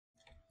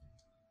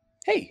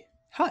Hey,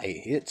 hi,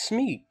 it's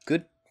me,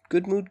 Good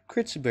Mood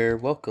Critsy Bear.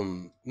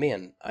 Welcome,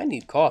 man. I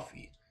need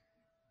coffee.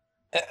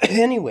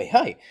 Anyway,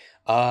 hi.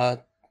 Uh,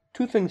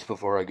 two things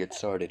before I get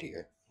started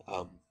here.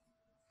 Um,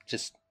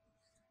 just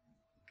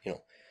you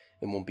know,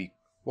 it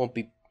won't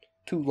be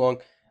too long.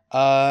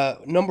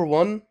 Number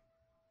one,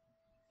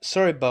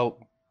 sorry about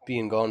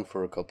being gone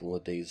for a couple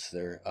of days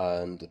there.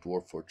 In the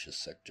Dwarf Fortress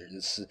sector.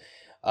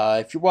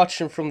 If you're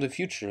watching from the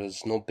future,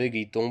 it's no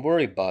biggie. Don't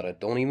worry about it.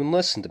 Don't even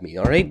listen to me.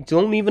 All right?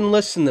 Don't even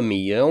listen to me.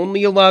 You're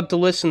only allowed to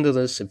listen to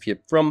this if you're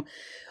from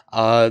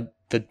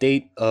the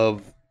date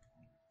of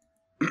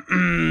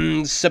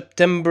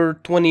September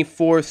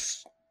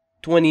 24th,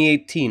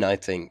 2018, I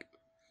think.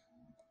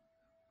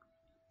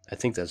 I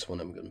think that's when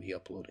I'm going to be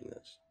uploading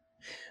this.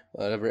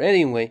 Whatever.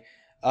 Anyway,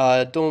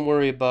 don't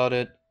worry about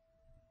it.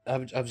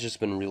 I've just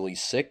been really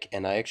sick,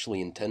 and I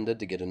actually intended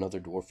to get another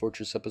Dwarf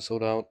Fortress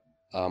episode out.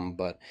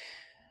 But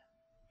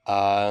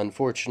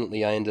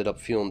unfortunately, I ended up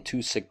feeling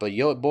too sick. But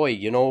yo, boy,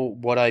 you know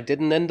what I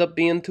didn't end up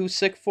being too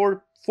sick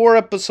for? 4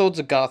 episodes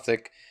of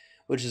Gothic,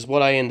 which is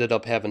what I ended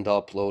up having to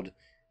upload.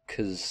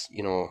 Cause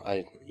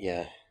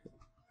yeah,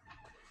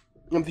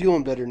 I'm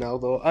feeling better now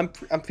though.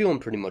 I'm feeling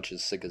pretty much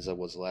as sick as I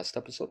was last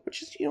episode,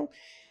 which is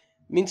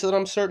means that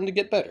I'm starting to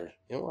get better.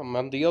 I'm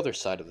on the other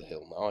side of the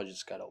hill now. I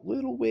just got a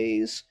little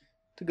ways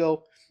to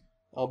go.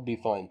 I'll be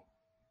fine.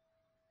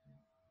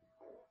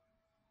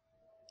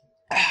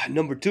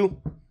 Number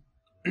two,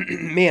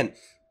 man,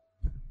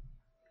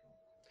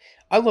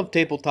 I love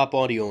tabletop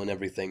audio and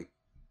everything,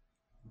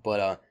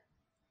 but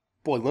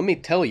boy, let me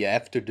tell you,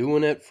 after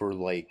doing it for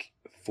like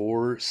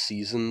 4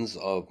 seasons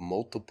of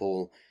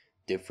multiple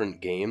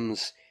different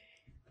games,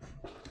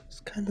 it's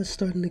kind of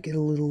starting to get a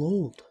little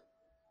old.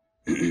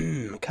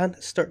 I'm kind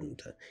of starting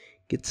to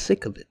get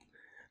sick of it.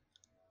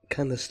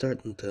 Kind of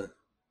starting to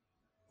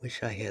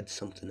wish I had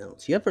something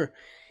else. You ever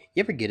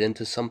get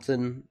into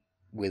something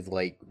with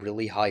like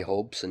really high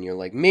hopes and you're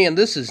like, "Man,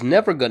 this is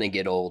never going to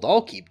get old.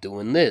 I'll keep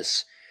doing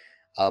this."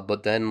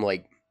 But then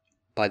like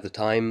by the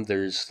time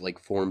there's like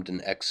formed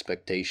an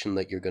expectation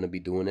that you're going to be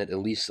doing it, at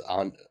least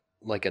on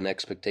like an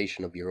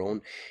expectation of your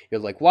own,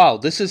 you're like, "Wow,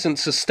 this isn't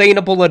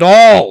sustainable at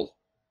all."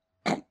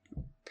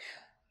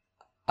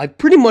 I've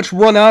pretty much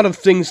run out of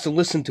things to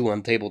listen to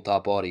on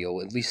tabletop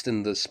audio, at least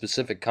in the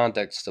specific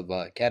context of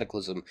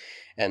Cataclysm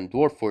and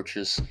Dwarf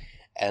Fortress,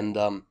 and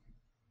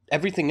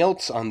everything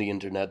else on the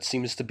internet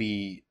seems to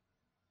be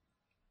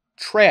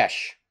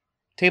trash.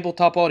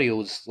 Tabletop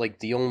audio is like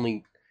the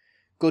only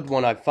good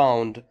one I've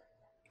found,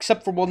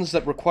 except for ones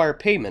that require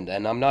payment,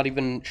 and I'm not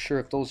even sure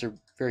if those are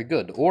very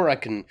good. Or I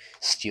can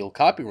steal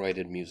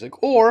copyrighted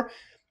music, or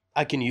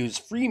I can use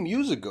Free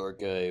Music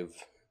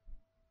Archive,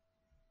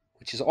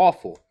 which is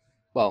awful.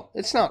 Well,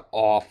 it's not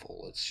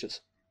awful, it's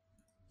just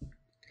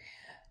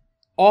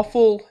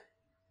awful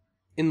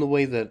in the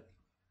way that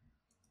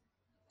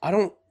I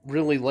don't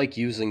really like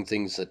using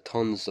things that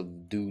tons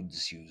of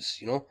dudes use.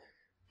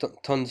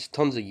 Tons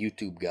of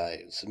YouTube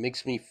guys. It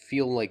makes me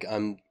feel like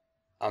I'm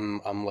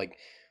like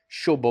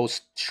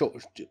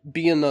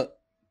being a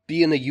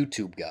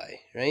YouTube guy,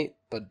 right?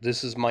 But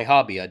this is my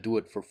hobby. I do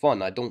it for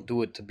fun. I don't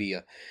do it to be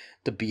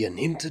an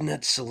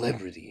internet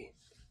celebrity.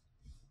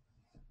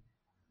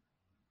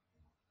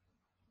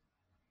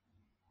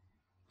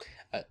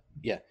 Uh,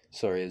 yeah,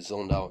 sorry, I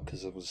zoned out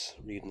because I was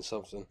reading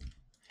something.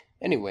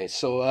 Anyway,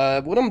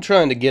 so what I'm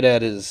trying to get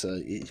at is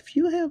if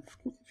you have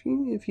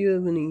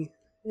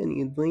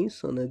any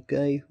advice on a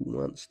guy who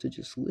wants to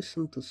just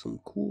listen to some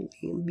cool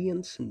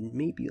ambience and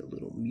maybe a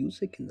little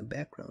music in the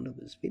background of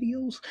his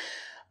videos,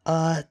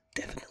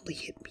 definitely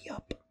hit me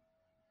up.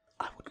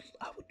 I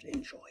would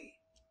enjoy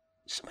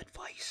some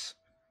advice.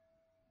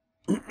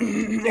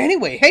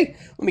 Anyway, hey,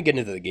 let me get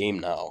into the game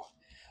now.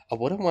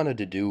 What I wanted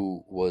to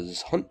do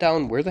was hunt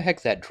down where the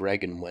heck that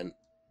dragon went.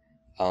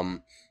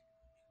 Um,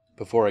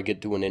 before I get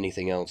doing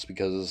anything else,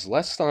 because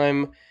last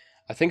time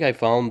I think I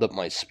found that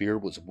my spear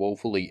was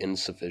woefully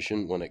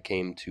insufficient when it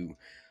came to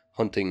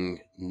hunting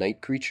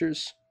night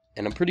creatures,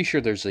 and I'm pretty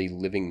sure there's a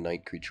living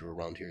night creature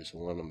around here, so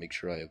I want to make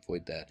sure I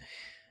avoid that.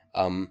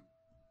 Um,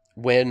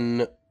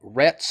 when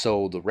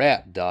Ratso the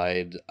rat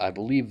died, I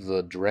believe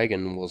the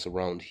dragon was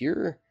around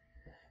here,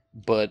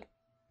 but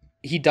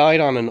he died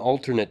on an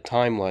alternate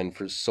timeline,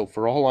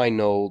 for all I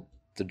know,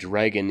 the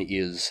dragon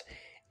is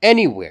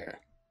anywhere.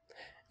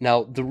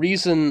 Now, the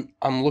reason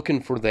I'm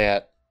looking for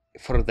that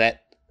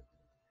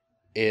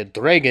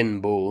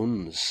dragon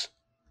bones,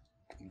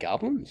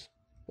 goblins,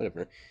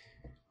 whatever,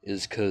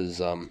 is because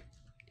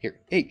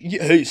here,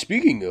 hey,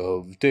 speaking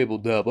of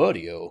tabletop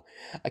audio,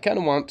 I kind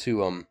of want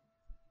to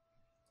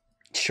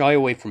shy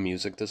away from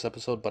music this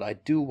episode, but I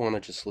do want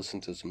to just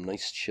listen to some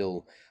nice,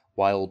 chill,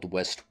 Wild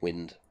West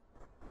wind.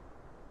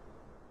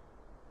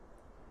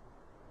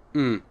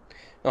 Hmm.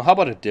 Now, how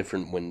about a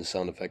different wind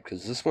sound effect?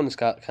 Because this one's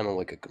got kind of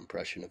like a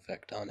compression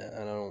effect on it,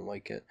 and I don't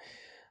like it.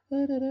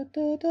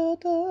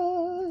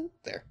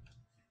 There.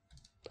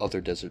 Other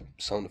desert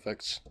sound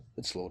effects.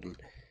 It's loading.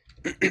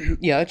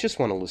 Yeah, I just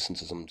want to listen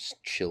to some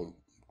chill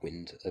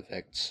wind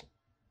effects.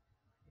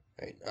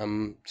 Right,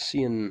 I'm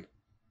seeing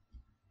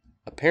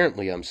a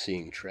apparently I'm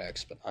seeing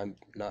tracks, but I'm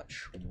not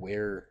sure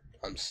where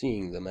I'm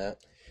seeing them at.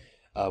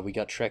 We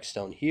got tracks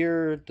down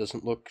here.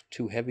 Doesn't look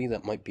too heavy.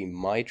 That might be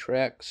my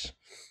tracks.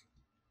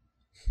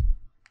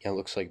 Yeah, it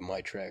looks like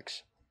my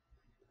tracks.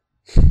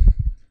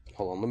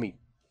 Hold on, let me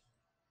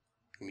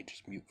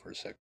just mute for a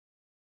sec.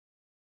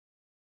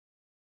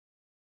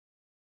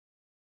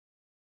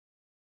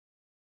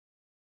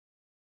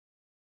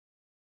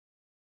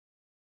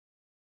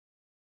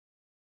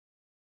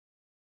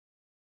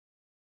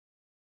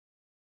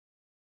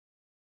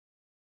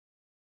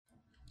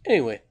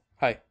 Anyway,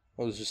 hi.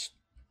 I was just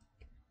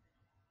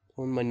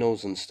blowing my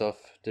nose and stuff.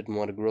 Didn't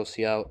want to gross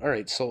you out.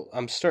 Alright, so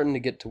I'm starting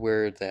to get to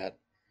where that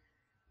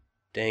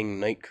dang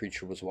night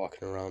creature was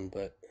walking around,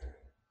 but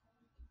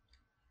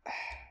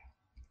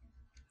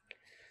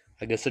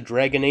I guess a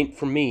dragon ain't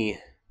for me.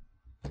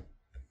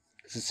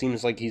 Because it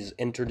seems like he's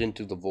entered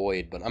into the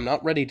void, but I'm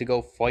not ready to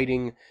go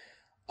fighting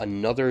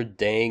another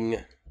dang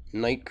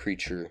night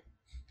creature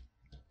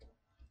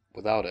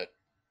without it.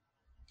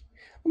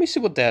 Let me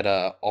see what that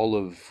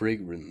olive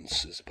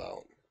fragrance is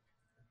about.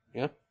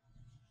 Yeah?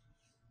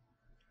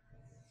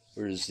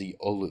 Where is the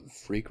olive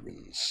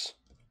fragrance?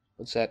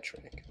 What's that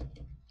track?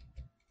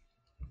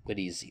 What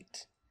is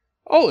it?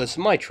 Oh, it's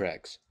my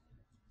tracks.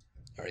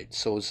 Alright,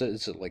 so is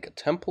it like a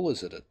temple?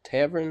 Is it a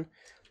tavern?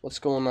 What's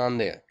going on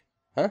there?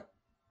 Huh?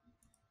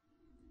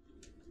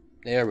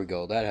 There we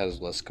go. That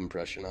has less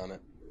compression on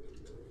it.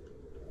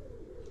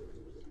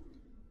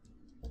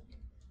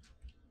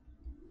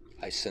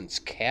 I sense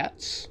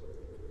cats.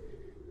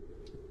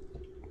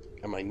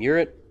 Am I near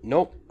it?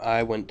 Nope.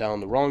 I went down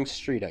the wrong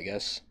street, I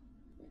guess.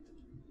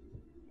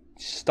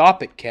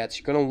 Stop it, cats.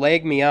 You're gonna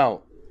lag me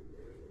out.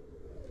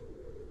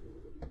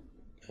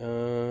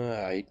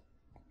 I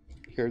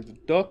hear the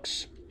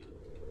ducks.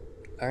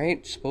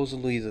 Alright,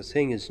 supposedly the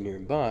thing is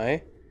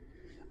nearby.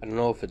 I don't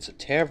know if it's a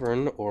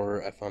tavern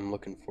or if I'm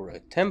looking for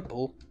a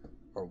temple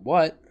or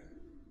what.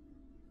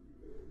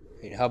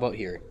 Hey, how about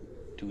here?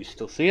 Do we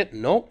still see it?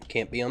 Nope,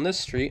 can't be on this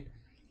street.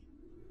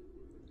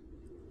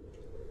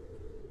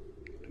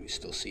 Do we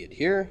still see it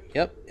here?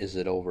 Yep. Is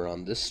it over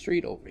on this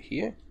street over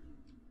here?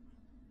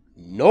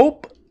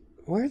 Nope.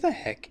 Where the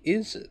heck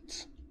is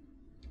it?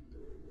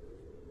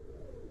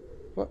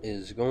 What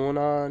is going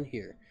on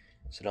here?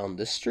 Is it on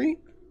this street?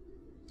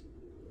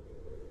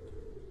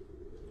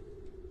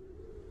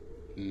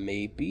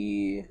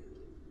 Maybe.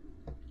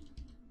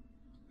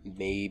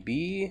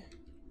 Maybe.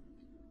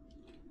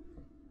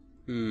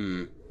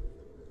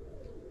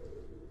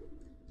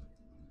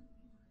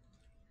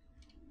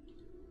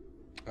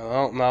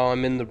 Well, now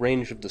I'm in the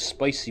range of the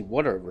spicy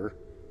whatever.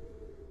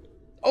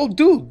 Oh,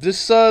 dude,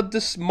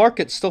 this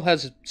market still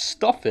has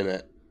stuff in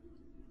it.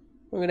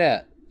 Look at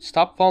that.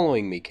 Stop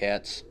following me,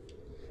 cats.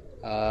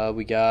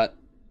 We got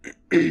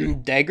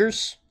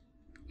daggers.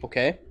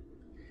 Okay.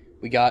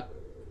 We got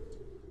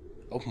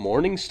a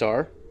morning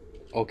star.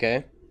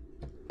 Okay.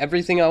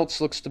 Everything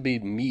else looks to be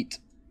meat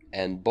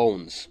and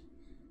bones,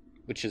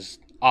 which is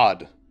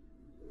odd.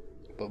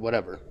 But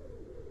whatever.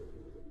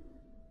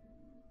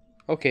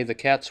 Okay, the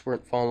cats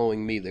weren't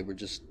following me. They were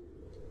just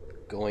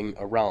going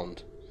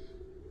around.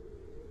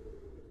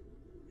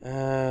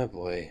 Ah,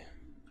 boy.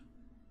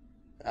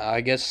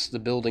 I guess the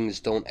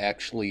buildings don't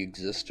actually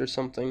exist or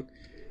something.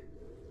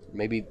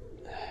 Maybe...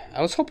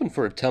 I was hoping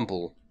for a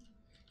temple.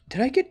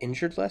 Did I get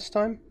injured last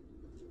time?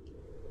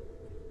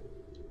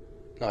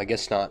 No, I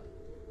guess not.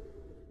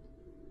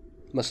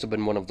 Must have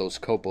been one of those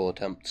Kopo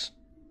attempts.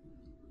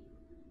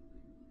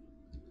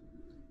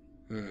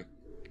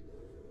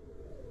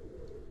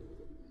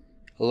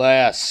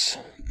 Alas,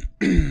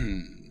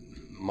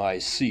 my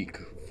seek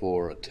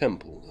for a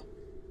temple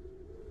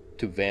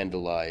to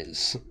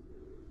vandalize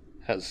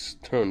has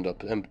turned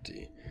up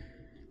empty.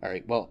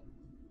 Alright, well,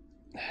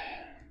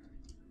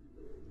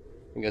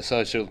 I guess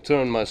I shall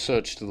turn my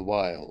search to the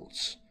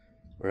wilds.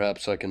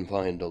 Perhaps I can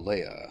find a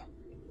lair.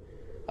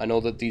 I know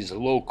that these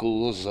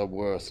locals are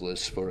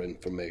worthless for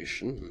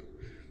information.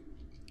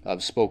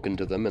 I've spoken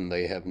to them and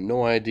they have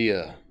no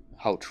idea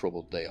how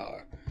troubled they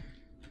are.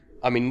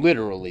 I mean,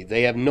 literally,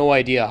 they have no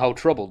idea how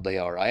troubled they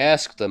are. I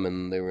asked them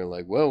and they were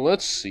like, well,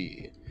 let's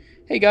see.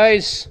 Hey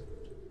guys,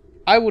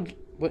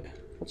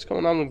 what's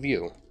going on with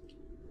you?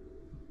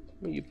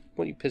 What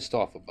are you pissed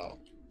off about?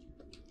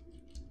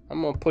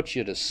 I'm gonna put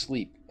you to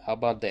sleep. How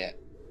about that?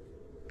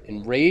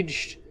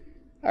 Enraged?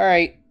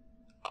 Alright.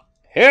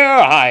 Here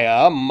I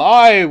am.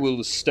 I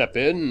will step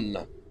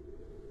in.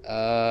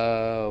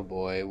 Oh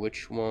boy,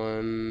 which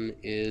one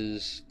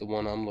is the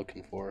one I'm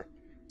looking for?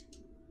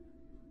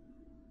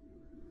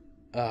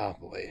 Oh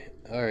boy.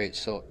 Alright,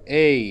 so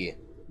A,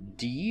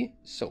 D,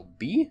 so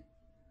B?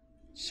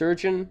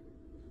 Surgeon?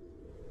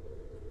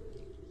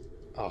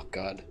 Oh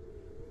god.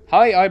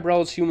 High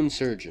eyebrows human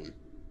surgeon.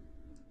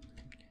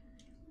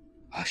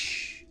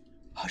 Hush.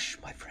 Hush,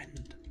 my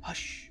friend.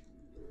 Hush.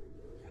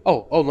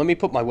 Oh, let me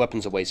put my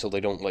weapons away so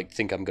they don't, like,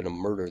 think I'm gonna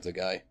murder the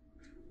guy.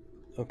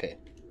 Okay.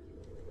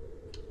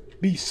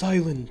 Be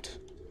silent.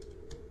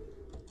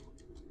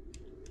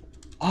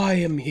 I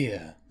am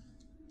here.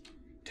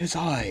 'Tis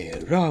I,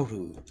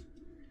 Rauru.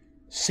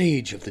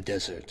 Sage of the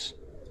desert.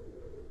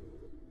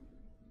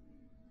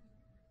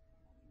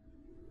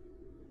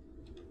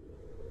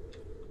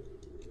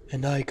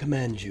 And I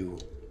command you.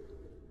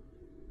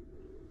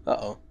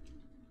 Uh-oh.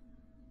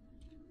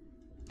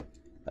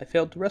 I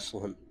failed to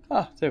wrestle him.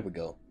 Ah, there we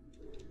go.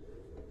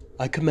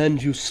 I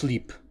command you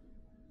sleep.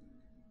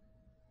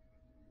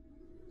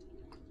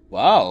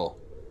 Wow.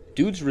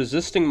 Dude's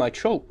resisting my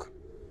choke.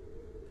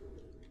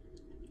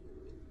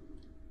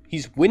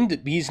 He's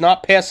winded. He's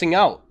not passing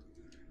out.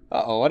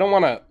 Uh-oh, I don't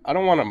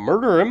want to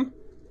murder him.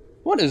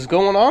 What is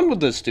going on with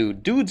this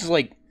dude? Dude's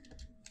like...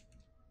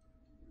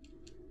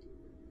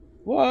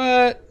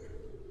 What?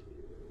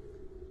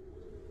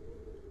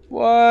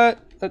 What?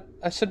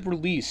 I said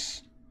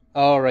release.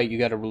 Alright, you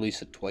gotta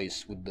release it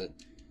twice with the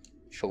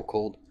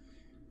chokehold.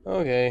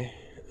 Okay.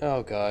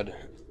 Oh, God.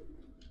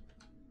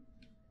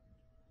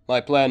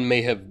 My plan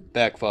may have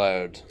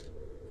backfired.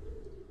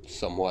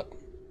 Somewhat.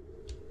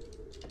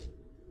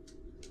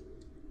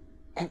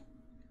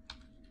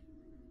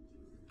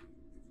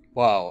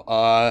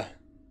 Wow,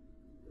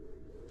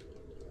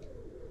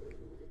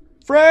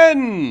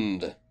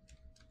 Friend!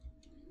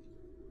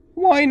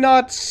 Why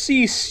not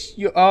cease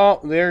you... Oh,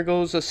 there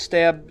goes a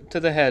stab to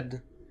the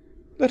head.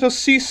 Let us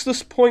cease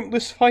this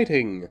pointless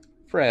fighting,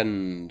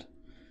 friend.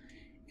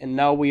 And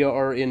now we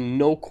are in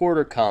no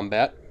quarter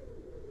combat.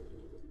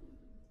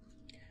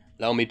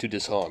 Allow me to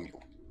disarm you.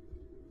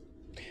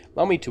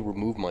 Allow me to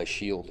remove my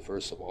shield,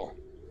 first of all.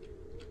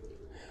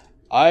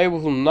 I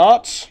will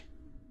not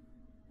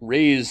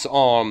raise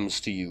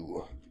arms to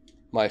you.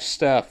 My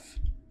staff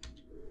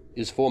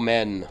is for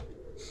men.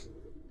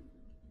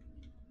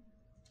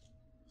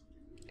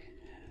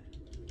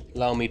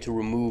 Allow me to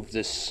remove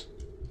this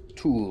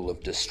tool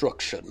of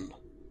destruction.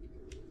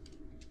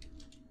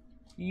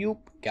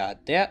 Yup,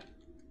 got that.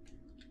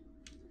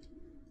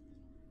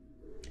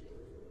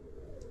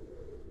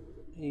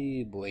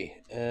 Hey boy,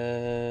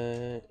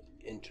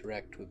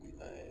 interact with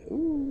my...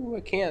 Ooh,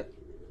 I can't.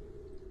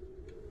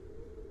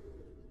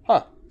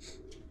 Huh.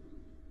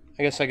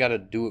 I guess I gotta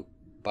do it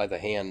by the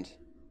hand.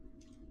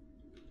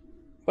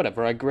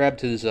 Whatever, I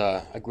grabbed his,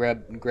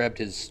 grabbed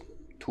his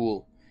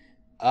tool.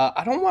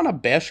 I don't want to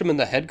bash him in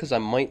the head because I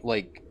might,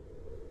 like,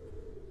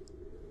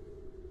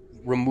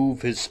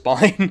 remove his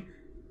spine.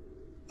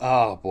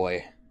 Oh,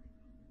 boy.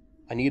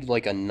 I need,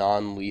 like, a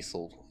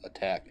non-lethal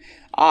attack.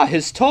 Ah,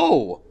 his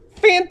toe!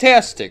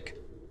 Fantastic!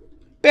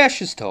 Bash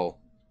his toe.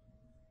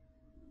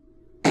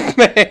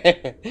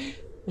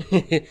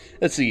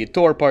 Let's see, it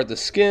tore apart the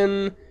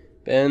skin.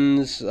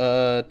 Ben's,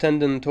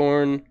 tendon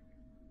torn.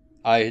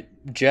 I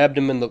jabbed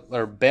him in the,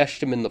 or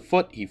bashed him in the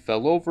foot. He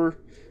fell over.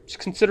 Just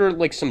consider it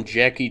like some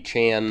Jackie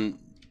Chan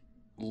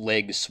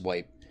leg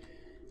swipe.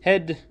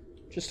 Head,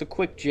 just a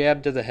quick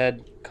jab to the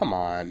head. Come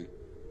on.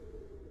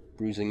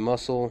 Bruising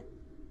muscle.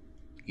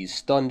 He's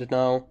stunned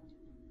now.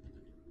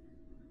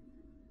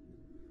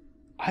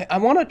 I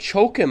want to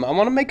choke him. I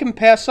want to make him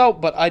pass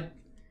out, but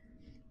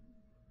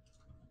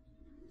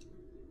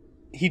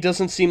he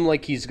doesn't seem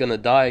like he's gonna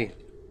die.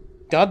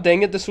 God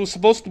dang it, this was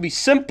supposed to be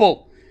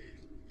simple.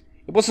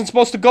 It wasn't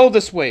supposed to go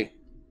this way.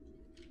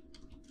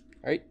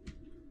 Alright.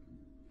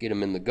 Get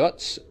him in the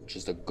guts.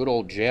 Just a good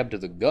old jab to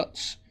the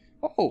guts.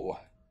 Oh,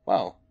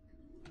 wow.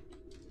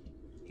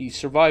 He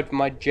survived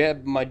my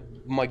jab,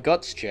 my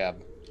guts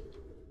jab.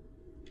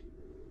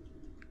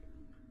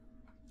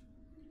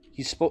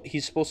 He's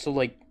supposed to,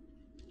 like...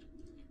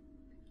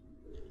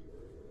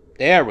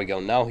 There we go,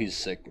 now he's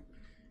sick.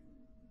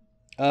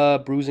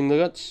 Bruising the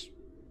guts?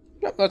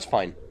 No, that's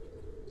fine.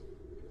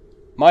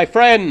 My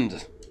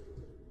friend!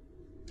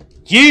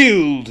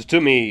 Yield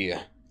to me!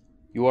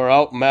 You are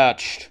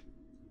outmatched.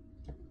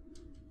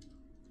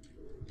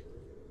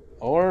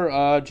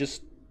 Or,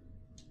 just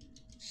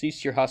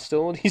cease your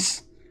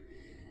hostilities.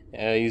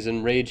 He's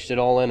enraged at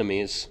all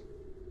enemies.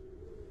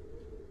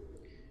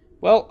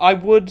 Well, I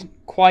would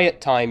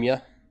quiet time ya.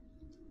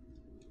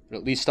 But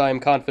at least I am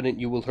confident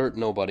you will hurt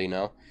nobody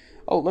now.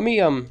 Oh, let me,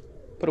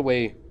 put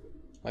away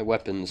my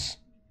weapons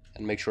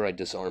and make sure I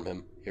disarm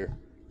him. Here.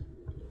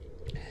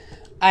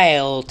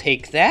 I'll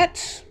take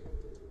that.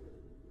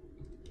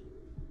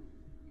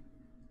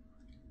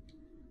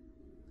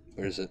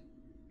 Where is it?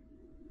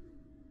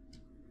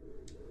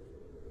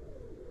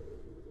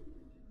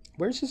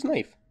 Where's his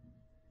knife?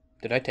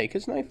 Did I take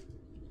his knife?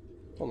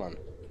 Hold on.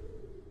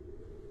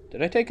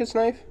 Did I take his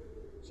knife?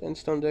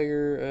 Sandstone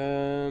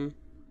dagger,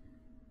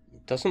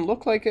 doesn't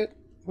look like it.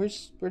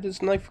 Where'd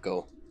his knife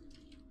go?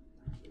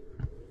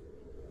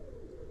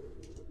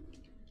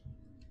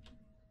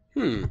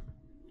 Let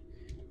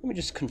me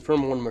just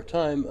confirm one more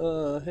time.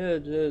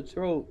 Head,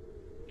 throat,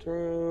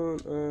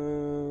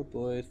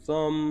 boy,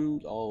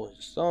 thumbs, all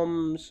his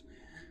thumbs,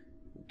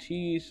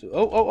 teeth.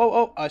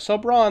 Oh, I saw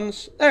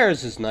bronze.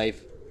 There's his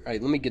knife.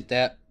 Alright, let me get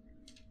that.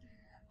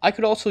 I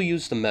could also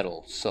use the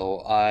metal, so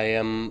I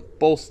am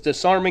both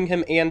disarming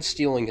him and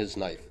stealing his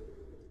knife.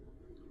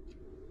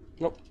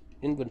 Nope.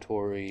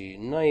 Inventory,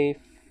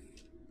 knife.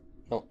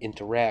 No,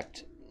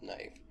 interact,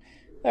 knife.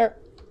 There.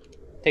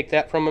 Take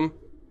that from him.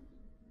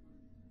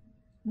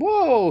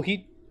 Whoa,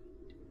 he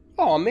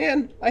Oh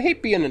man, I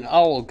hate being an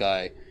owl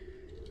guy.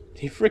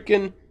 He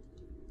frickin'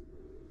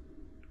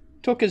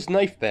 took his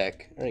knife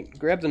back. Alright,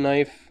 grab the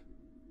knife.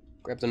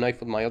 Grab the knife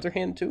with my other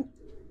hand too.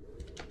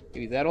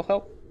 Maybe that'll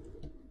help.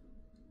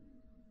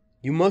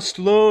 You must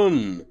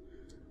learn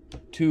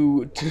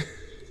to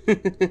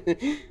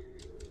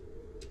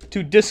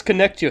to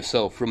disconnect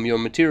yourself from your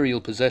material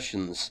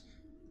possessions,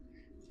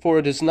 for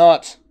it is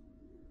not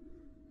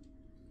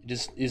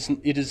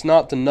it is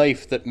not the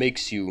knife that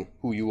makes you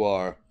who you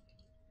are.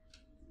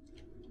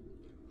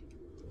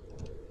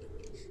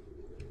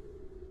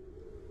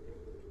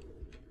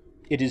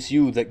 It is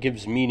you that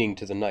gives meaning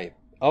to the knife.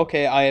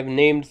 Okay, I have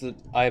named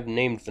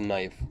the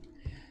knife.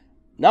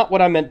 Not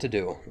what I meant to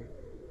do.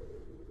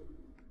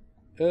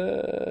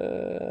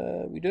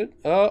 We did?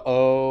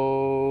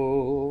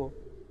 Uh-oh.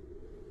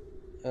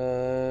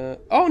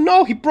 Oh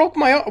no, he broke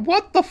my arm.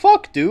 What the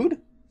fuck,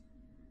 dude?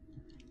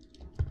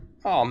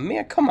 Oh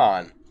man, come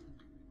on.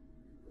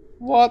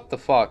 What the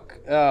fuck?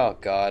 Oh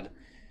god.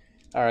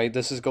 Alright,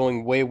 this is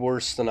going way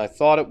worse than I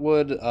thought it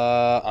would.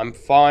 I'm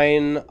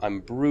fine.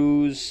 I'm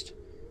bruised.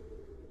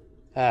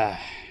 Alright.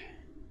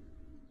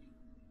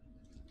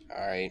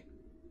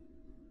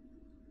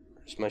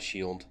 Where's my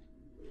shield?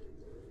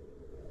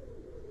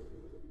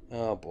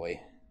 Oh boy.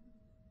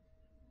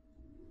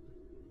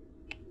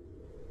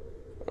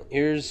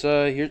 Here's.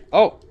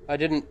 Oh! I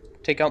didn't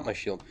take out my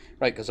shield.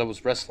 Right, because I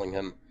was wrestling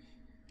him.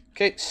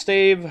 Okay,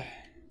 stave.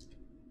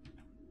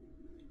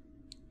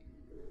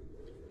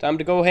 Time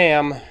to go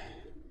ham.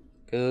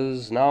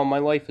 Because now my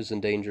life is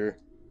in danger.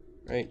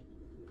 Right.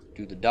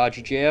 Do the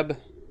dodgy jab.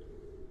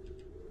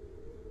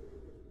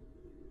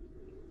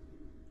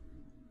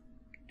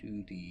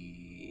 Do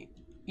the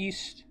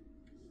east.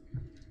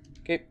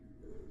 Okay.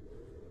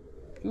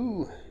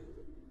 Ooh.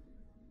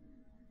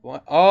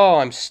 What? Oh,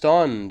 I'm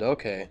stunned.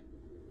 Okay.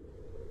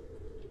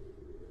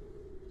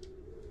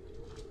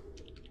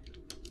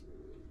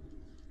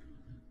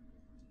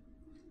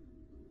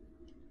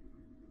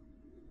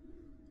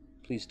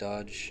 Please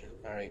dodge.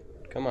 Alright,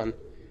 come on.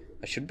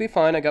 I should be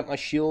fine. I got my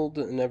shield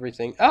and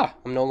everything. Ah!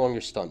 I'm no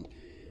longer stunned.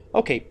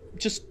 Okay,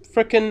 just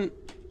frickin'...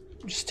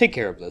 just take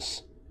care of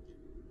this.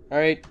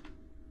 Alright?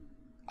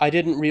 I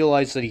didn't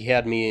realize that he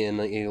had me in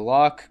a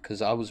lock,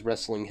 because I was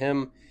wrestling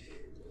him.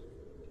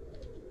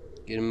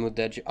 Get him with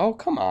that jab. Oh,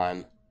 come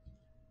on.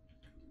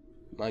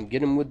 Come on,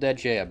 get him with that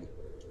jab.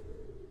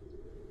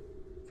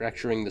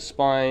 Fracturing the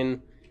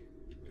spine.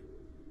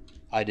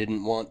 I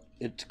didn't want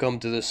it to come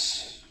to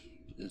this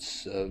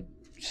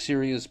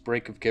serious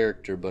break of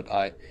character, but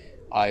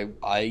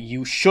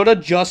you should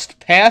have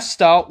just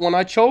passed out when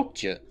I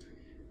choked you.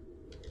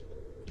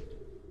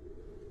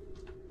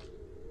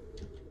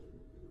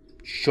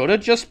 Should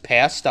have just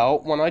passed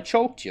out when I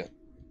choked you.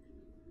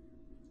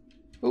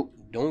 Oh,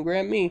 don't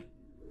grab me.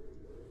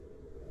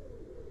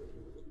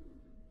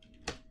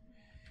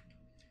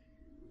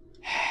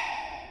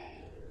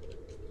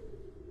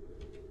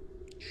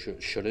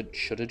 Should have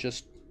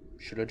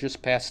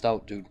just passed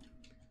out, dude.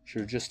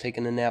 Should have just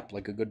taken a nap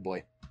like a good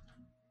boy.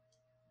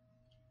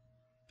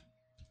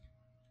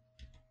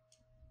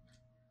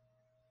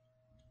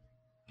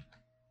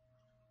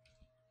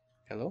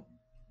 Hello?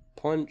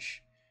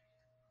 Punch.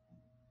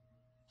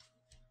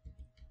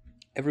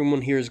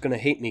 Everyone here is gonna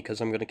hate me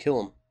because I'm gonna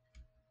kill him.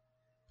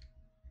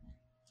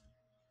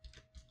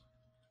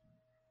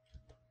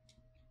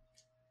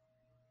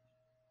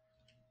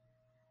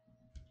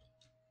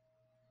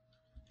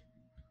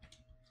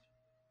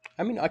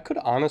 I mean, I could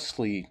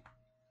honestly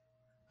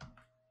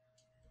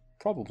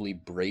probably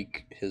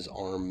break his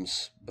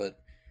arms, but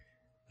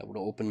that would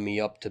open me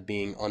up to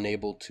being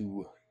unable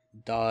to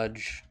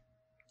dodge.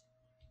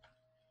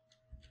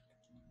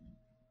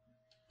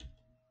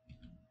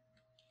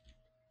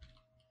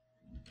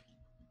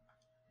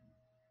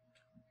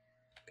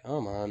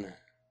 Come on.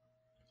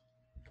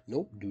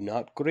 Nope, do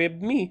not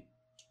grab me.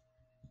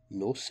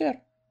 No,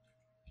 sir.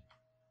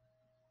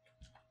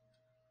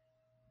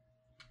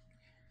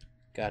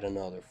 Got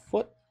another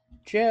foot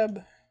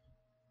jab.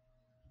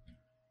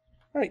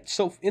 Alright,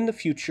 so in the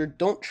future,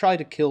 don't try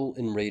to kill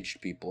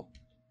enraged people.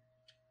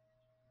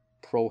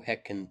 Pro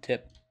heckin'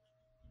 tip.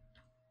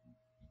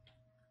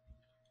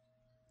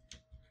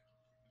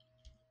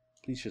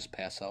 Please just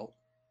pass out.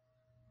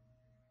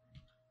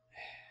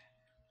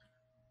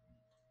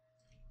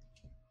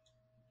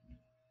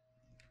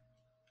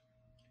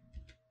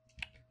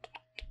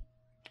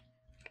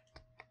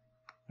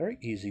 Alright,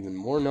 he's even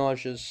more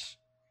nauseous,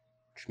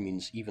 which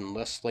means even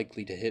less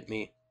likely to hit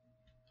me.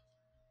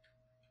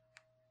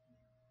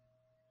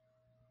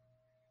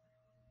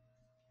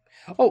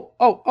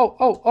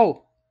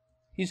 Oh!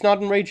 He's not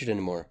enraged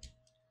anymore.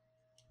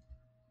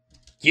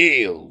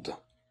 Yield!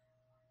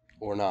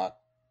 Or not.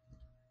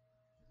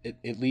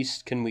 At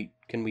least, can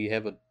we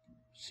have a...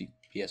 See,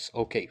 yes,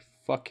 okay,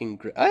 fucking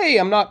great. Hey,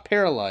 I'm not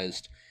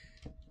paralyzed.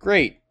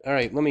 Great.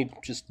 Alright, let me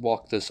just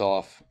walk this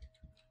off.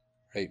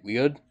 Right, we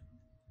good?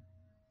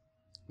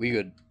 We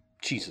good.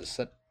 Jesus,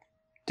 that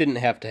didn't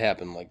have to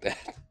happen like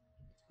that.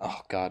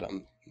 Oh god,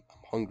 I'm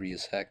hungry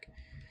as heck.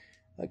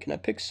 Can I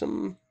pick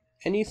some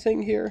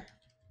anything here?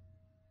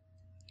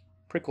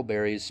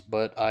 prickleberries,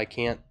 but I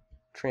can't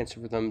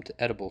transfer them to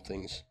edible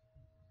things.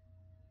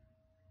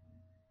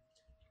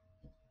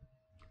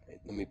 Right,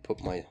 let me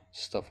put my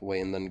stuff away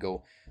and then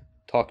go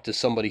talk to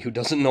somebody who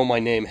doesn't know my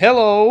name.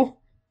 Hello!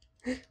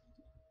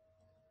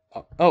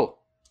 Oh,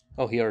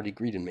 he already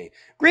greeted me.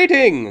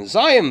 Greetings!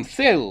 I am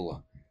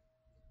Phil!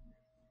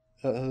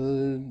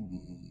 Hello,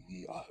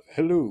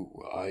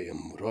 I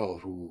am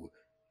Raru.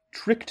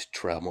 Tricked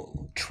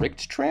Trammel.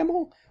 Tricked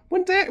Trammel?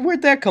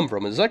 Where'd that come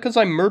from? Is that because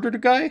I murdered a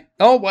guy?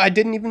 Oh, I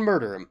didn't even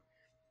murder him.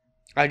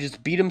 I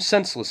just beat him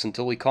senseless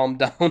until he calmed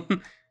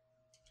down.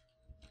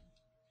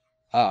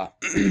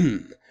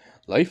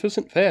 Life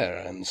isn't fair,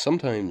 and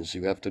sometimes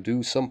you have to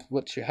do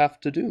what you have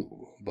to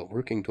do, but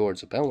working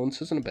towards a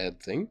balance isn't a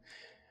bad thing.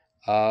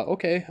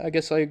 Okay, I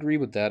guess I agree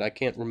with that. I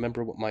can't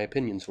remember what my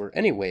opinions were.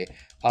 Anyway,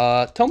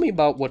 tell me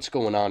about what's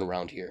going on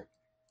around here.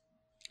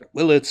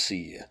 Well, let's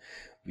see.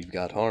 We've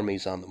got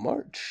armies on the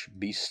march,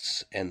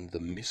 beasts, and the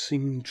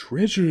missing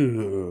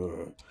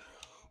treasure.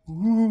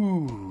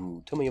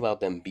 Ooh, tell me about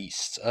them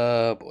beasts.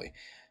 Boy.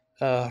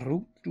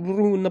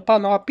 Ruin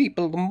upon our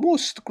people, the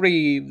most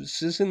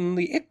graves is in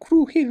the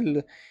Ekru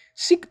Hill.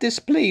 Seek this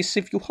place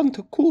if you hunt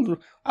a cool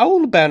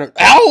owl banner.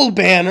 Owl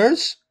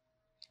banners?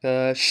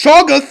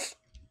 Shoggoth!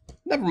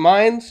 Never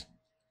mind.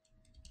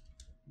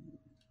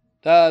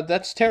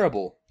 That's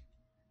terrible.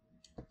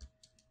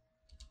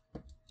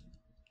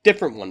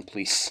 Different one,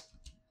 please.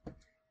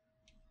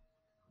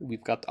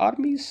 We've got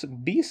armies,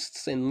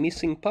 beasts, and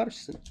missing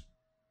person.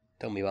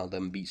 Tell me about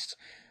them beasts.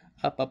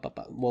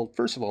 Well,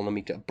 first of all, let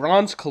me tell.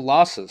 Bronze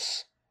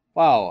Colossus.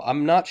 Wow,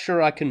 I'm not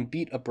sure I can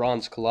beat a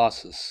Bronze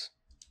Colossus.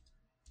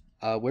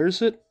 Where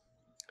is it?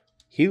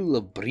 Hill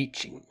of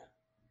Breaching.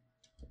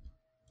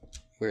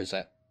 Where is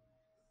that?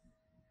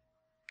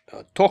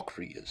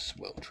 Tokri is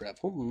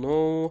well-traveled.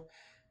 No.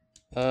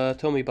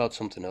 Tell me about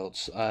something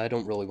else. I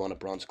don't really want a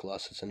Bronze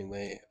Colossus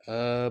anyway.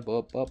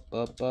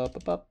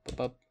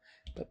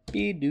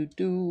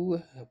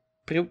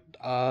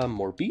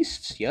 More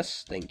beasts.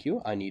 Yes, thank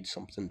you. I need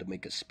something to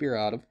make a spear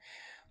out of.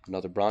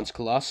 Another Bronze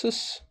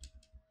Colossus.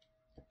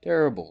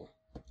 Terrible.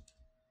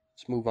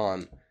 Let's move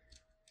on.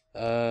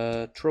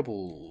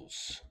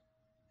 Troubles.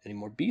 Any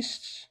more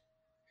beasts?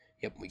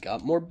 Yep, we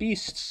got more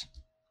beasts.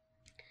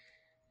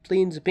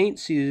 Plains of Paint,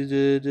 see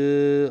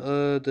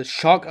the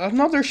Shog,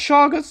 another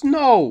Shoggoth?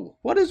 No!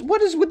 What is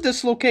with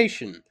this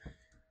location?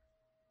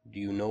 Do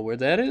you know where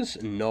that is?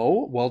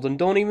 No? Well, then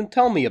don't even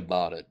tell me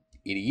about it,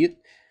 idiot.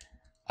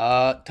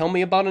 Tell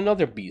me about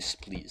another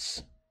beast,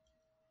 please.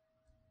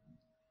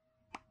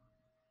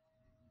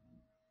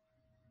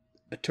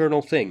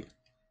 Eternal thing.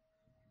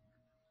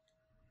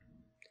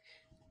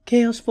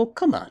 Chaosful,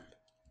 come on.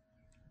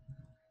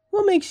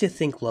 What makes you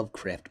think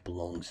Lovecraft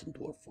belongs in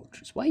Dwarf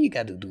Fortress? Why you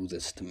gotta do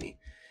this to me?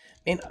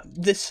 Man,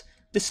 this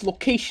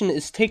location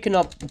is taken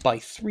up by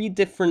 3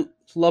 different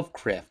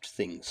Lovecraft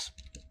things.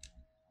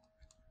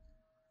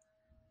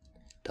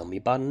 Tell me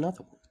about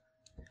another one.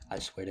 I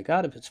swear to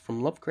God, if it's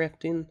from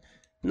Lovecraftian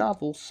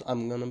novels,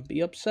 I'm gonna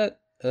be upset.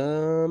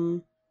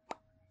 The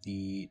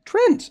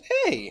Trent.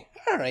 Hey,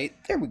 alright,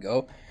 there we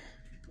go.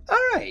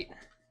 Alright.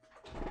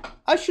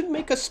 I should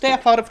make a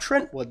staff out of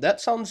Trentwood. That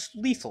sounds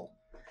lethal.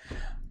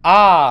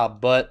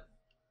 But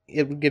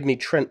it would give me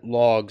Trent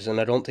logs, and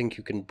I don't think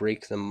you can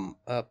break them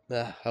up.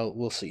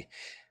 We'll see.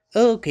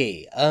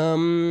 Okay,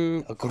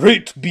 a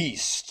great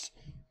beast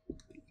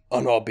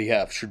on our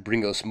behalf should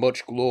bring us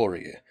much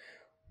glory.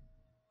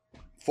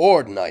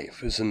 Ford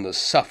Knife is in the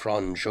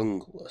Saffron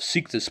Jungle.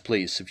 Seek this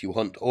place if you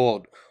hunt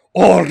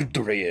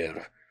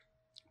Ordrir,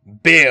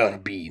 Bear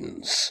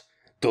Beans,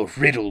 the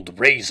Riddled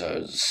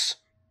Razors,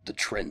 the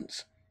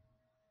Trent.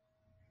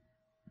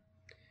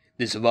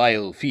 This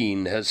vile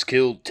fiend has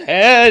killed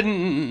 10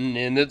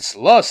 in its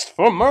lust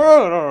for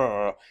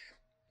murder.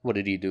 What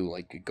did he do?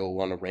 Like go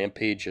on a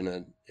rampage in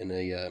a in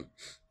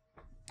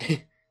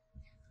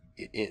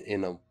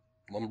a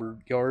lumber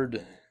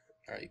yard?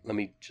 All right, let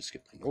me just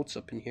get my notes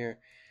up in here.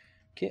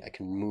 Okay, I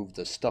can remove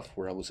the stuff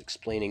where I was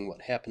explaining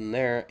what happened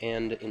there,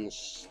 and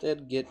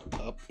instead get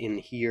up in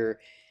here.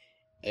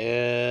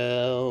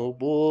 Oh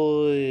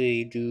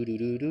boy,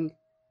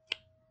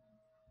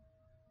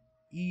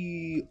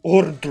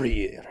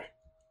 Ordrir.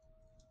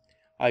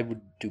 I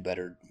would do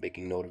better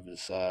making note of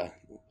his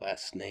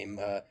last name.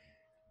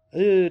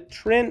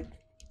 Trent.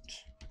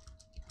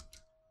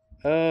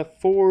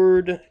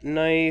 Ford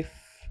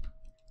Knife.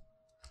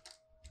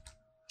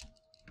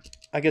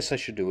 I guess I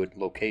should do it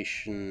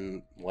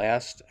location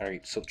last.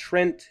 Alright, so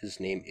Trent,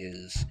 his name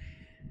is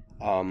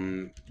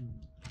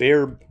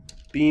Bear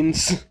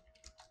Beans,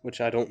 which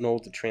I don't know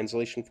the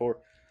translation for.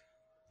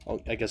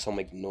 I guess I'll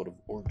make note of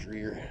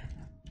Ordrir.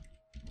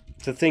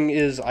 The thing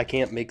is, I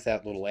can't make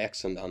that little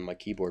accent on my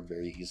keyboard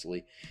very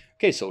easily.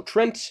 Okay, so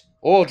Trent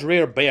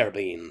Ordrir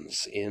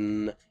Bearbeans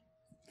in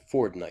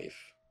Ford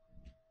Knife,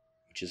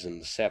 which is in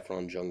the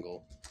Saffron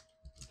Jungle.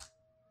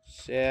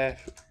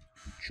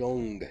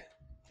 Jung.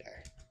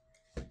 There.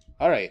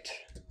 Alright,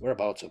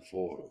 whereabouts of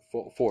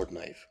Ford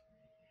Knife?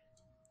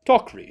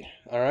 Tokri.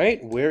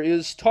 Alright, where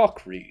is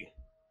Tokri?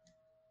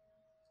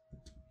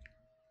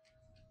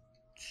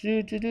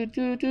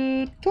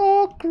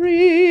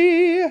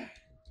 Tokri.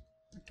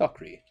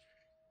 Tokri.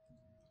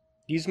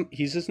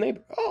 He's his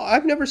neighbor. Oh,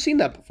 I've never seen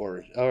that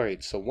before.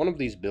 Alright, so one of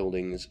these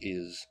buildings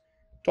is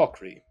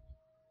Tokri.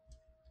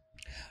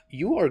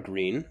 You are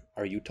green.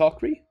 Are you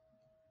Tokri?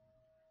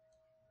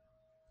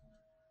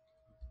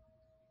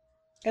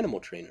 Animal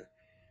trainer.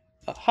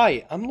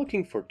 Hi, I'm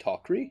looking for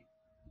Tokri.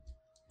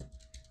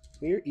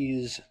 Where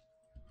is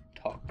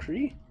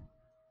Tokri?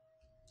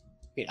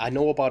 Wait, I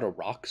know about a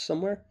rock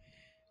somewhere.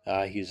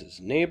 He's his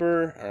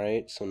neighbor.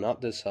 Alright, so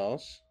not this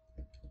house.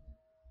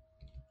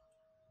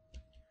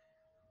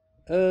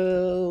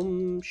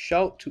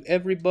 Shout to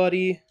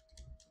everybody.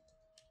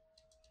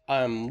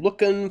 I'm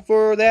looking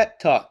for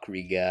that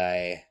Tokri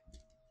guy.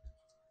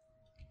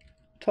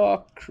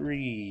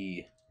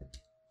 Tokri.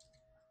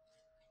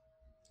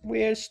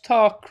 Where's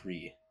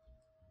Tokri?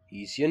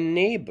 He's your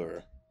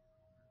neighbor.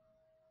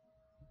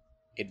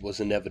 It was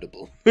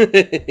inevitable. Is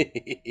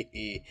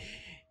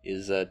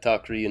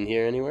Tokri in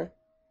here anywhere?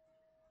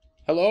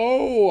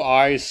 Hello,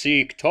 I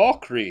seek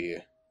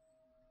Tokri.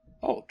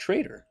 Oh,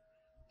 traitor.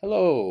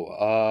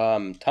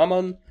 Hello,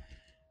 Taman.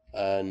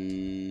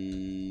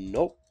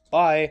 Nope.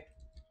 Bye.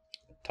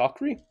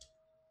 Tokri?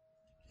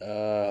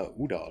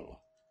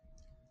 Udal.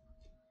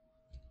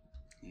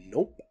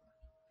 Nope.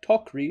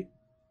 Tokri.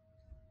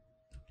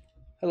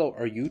 Hello,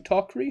 are you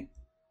Tokri?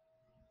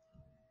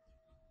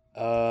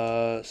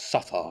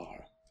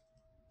 Sathar.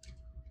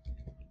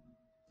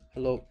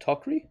 Hello,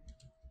 Tokri?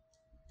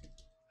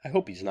 I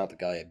hope he's not the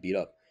guy I beat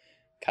up.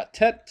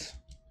 Katet.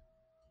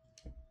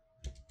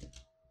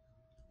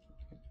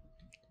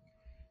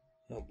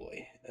 Oh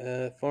boy.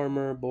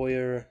 Farmer,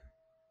 Boyer,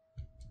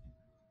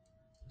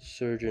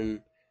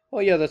 Surgeon. Oh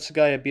yeah, that's the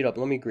guy I beat up.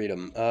 Let me greet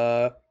him.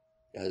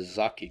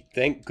 Zaki.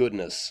 Thank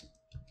goodness.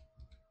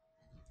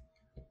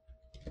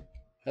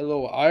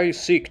 Hello, I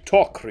seek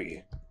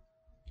Tokri.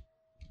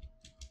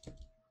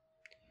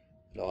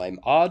 No, I'm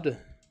odd.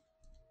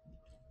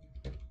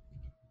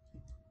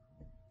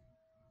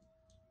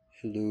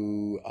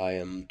 Hello, I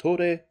am Tore.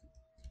 Let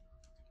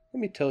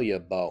me tell you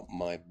about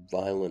my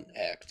violent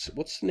acts.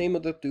 What's the name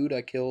of the dude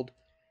I killed?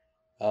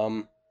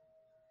 Alyssa?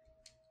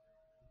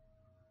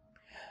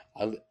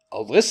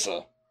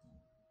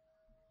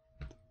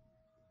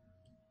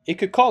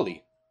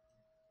 Ikakwali.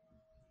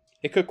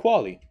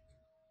 Ikakwali.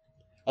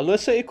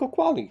 Alyssa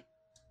Ikakwali.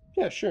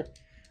 Yeah, sure.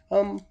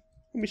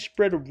 Let me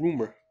spread a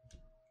rumor.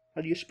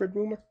 How do you spread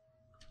rumor?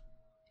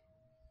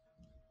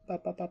 Right?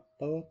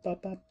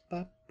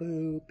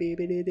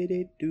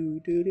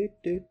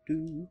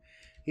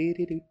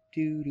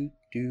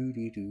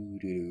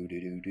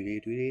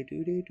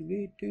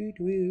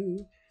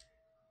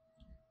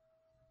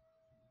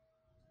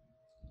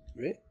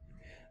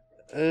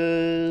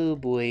 Oh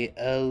boy,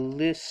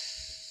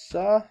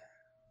 Alyssa.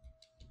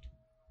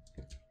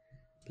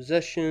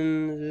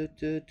 Possession.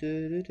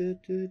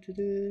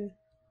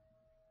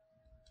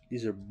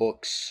 These are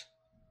books.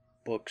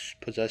 Books.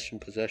 Possession.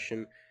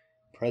 Possession.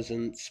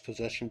 Presents.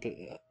 Possession.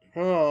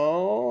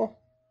 Oh.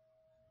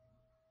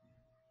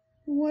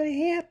 What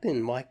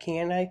happened? Why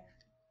can't I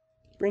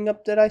bring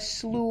up that I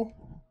slew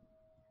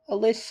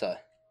Alyssa?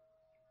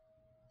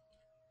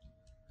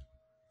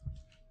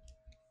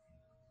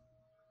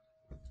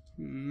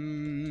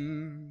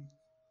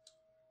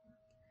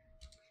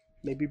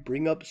 Maybe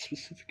bring up a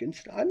specific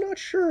incident. I'm not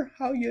sure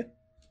how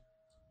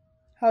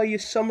you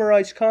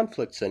summarize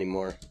conflicts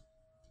anymore.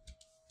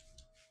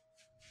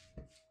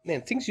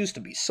 Man, things used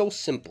to be so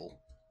simple.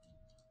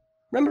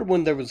 Remember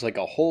when there was like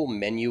a whole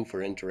menu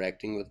for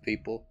interacting with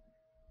people?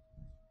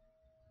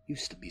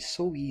 Used to be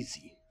so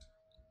easy.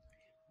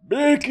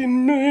 Back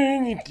in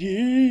my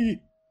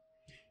day,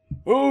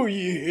 all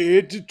you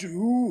had to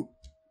do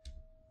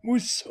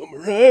was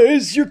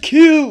summarize your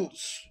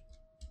kills.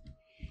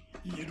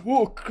 You'd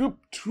walk up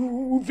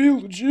to a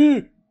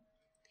villager.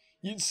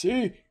 You'd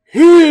say,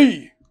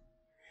 "Hey,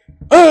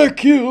 I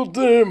killed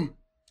them."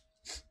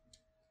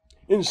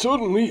 And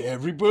suddenly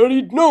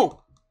everybody'd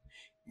know.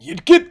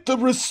 You'd get the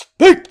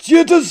respect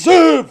you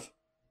deserve.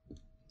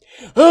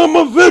 I'm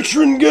a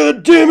veteran,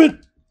 goddammit.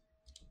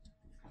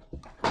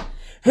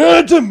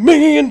 I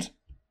demand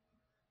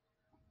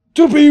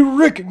to be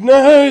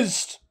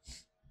recognized.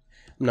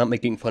 I'm not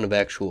making fun of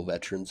actual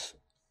veterans,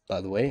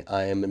 by the way.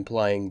 I am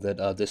implying that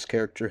this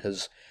character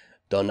has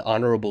done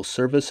honorable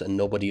service and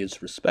nobody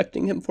is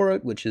respecting him for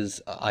it, which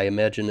is, I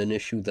imagine, an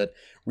issue that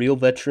real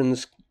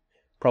veterans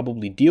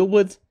probably deal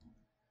with.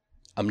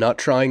 I'm not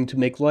trying to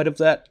make light of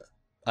that.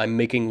 I'm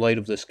making light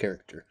of this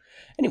character.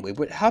 Anyway,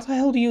 how the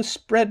hell do you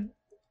spread?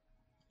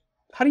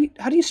 How do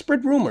you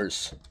spread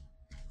rumors?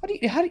 What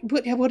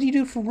do you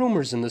do for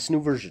rumors in this new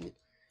version?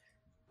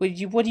 What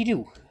do you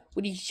do?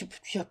 What do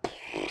you?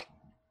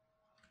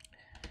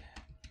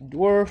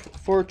 Dwarf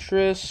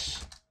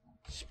Fortress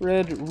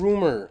spread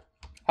rumor.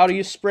 How do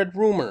you spread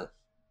rumor?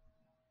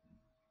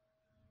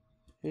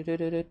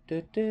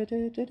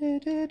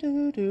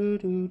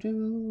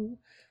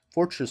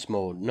 Fortress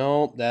mode.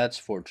 No, that's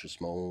fortress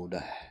mode.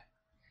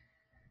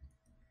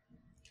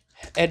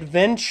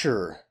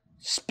 Adventure,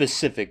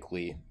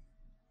 specifically.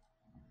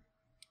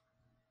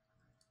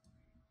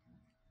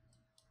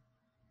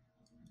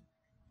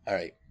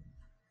 Alright.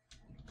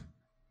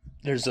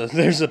 There's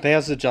a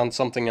passage on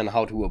something on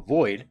how to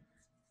avoid.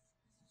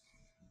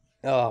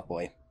 Oh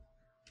boy.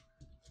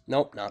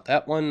 Nope, not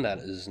that one. That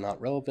is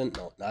not relevant.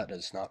 No, that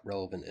is not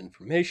relevant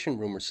information.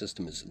 Rumor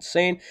system is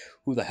insane.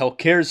 Who the hell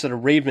cares that a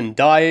raven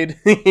died?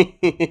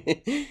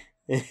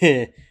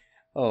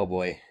 Oh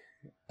boy.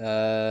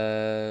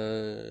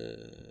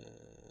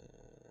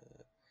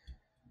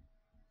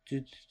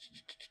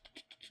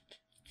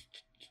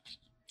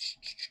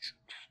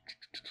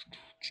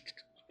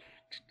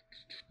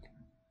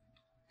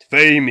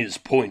 Fame is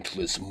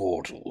pointless,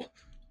 mortal.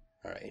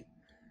 All right.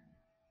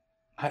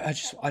 I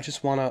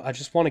just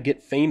wanna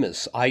get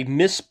famous. I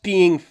miss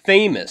being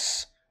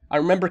famous. I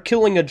remember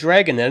killing a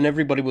dragon and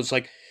everybody was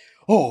like,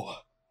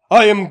 "Oh,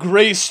 I am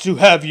graced to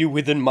have you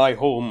within my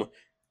home.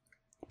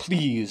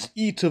 Please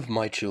eat of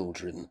my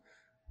children."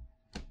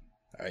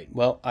 All right.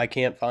 Well, I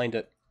can't find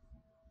it.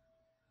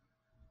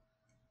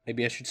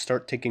 Maybe I should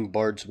start taking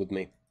bards with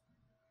me.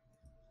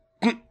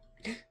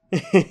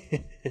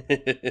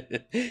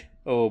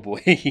 Oh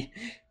boy.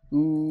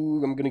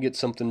 Ooh, I'm gonna get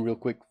something real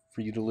quick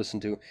for you to listen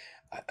to.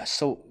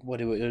 So, what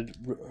do it?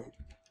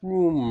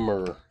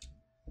 Rumor,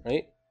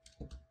 right?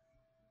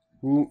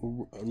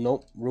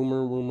 Nope.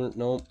 Rumor,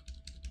 nope.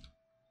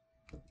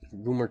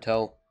 Rumor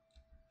tell.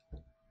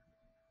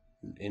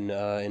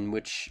 In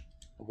which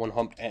one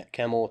humped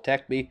camel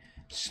attacked me.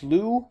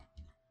 Slew?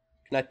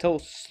 Can I tell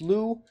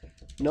slew?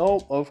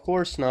 No, of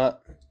course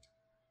not.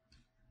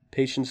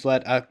 Patience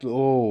lat act.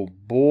 Oh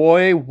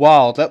boy,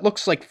 wow, that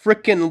looks like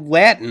frickin'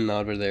 Latin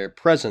over there.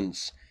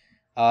 Presence.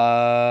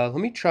 Let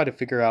me try to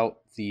figure out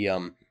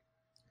the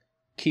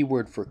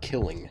keyword for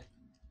killing.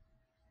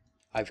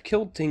 I've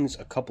killed things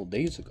a couple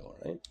days ago,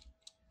 right?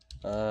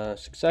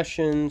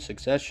 Succession.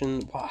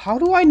 How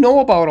do I know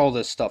about all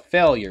this stuff?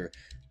 Failure.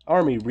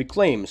 Army,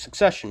 reclaim,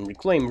 succession,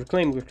 reclaim,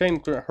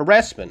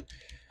 harassment.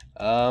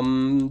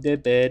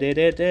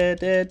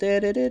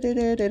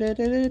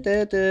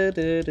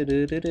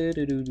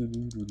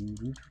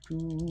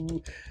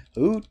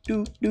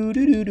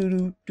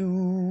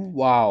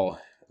 Wow.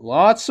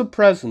 Lots of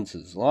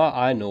presences.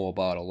 I know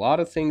about a lot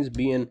of things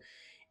being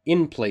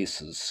in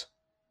places.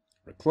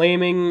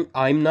 Reclaiming.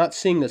 I'm not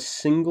seeing a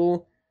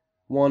single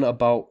one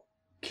about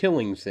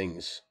killing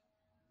things.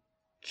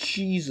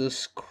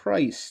 Jesus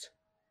Christ.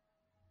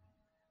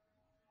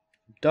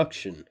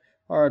 Abduction.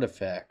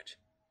 Artifact.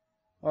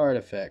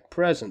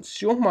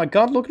 Presence. Oh my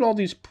god, look at all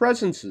these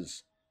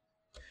presences.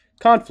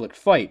 Conflict.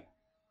 Fight.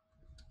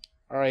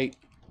 Alright.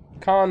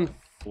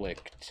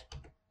 Conflict.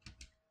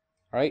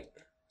 Alright.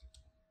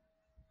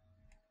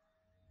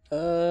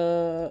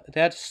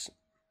 That's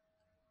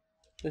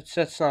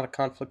not a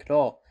conflict at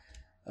all.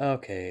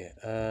 Okay.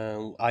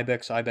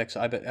 Ibex.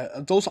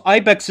 Those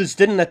ibexes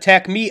didn't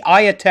attack me.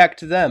 I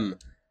attacked them.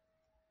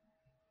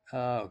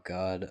 Oh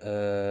god,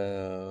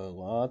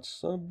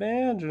 lots of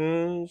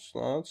badgers,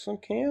 lots of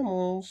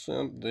camels,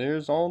 and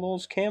there's all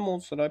those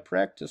camels that I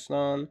practiced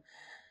on.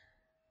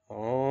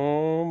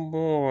 Oh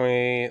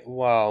boy,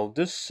 wow,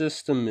 this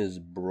system is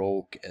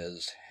broke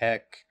as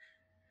heck.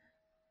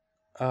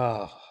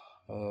 Hello.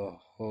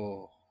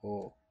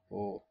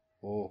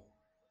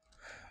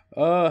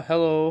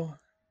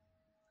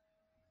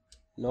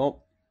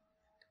 Nope.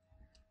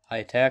 I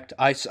attacked,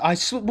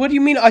 what do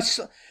you mean,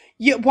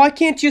 yeah, why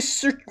can't you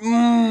search,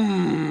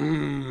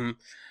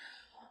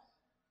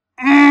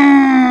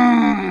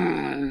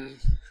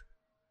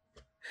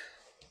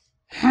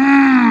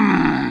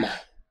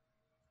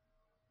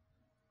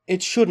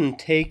 It shouldn't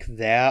take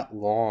that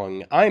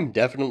long. I'm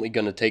definitely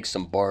gonna take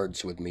some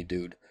bards with me,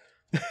 dude.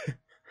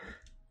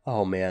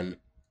 Oh, man.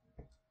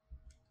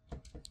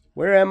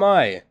 Where am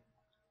I?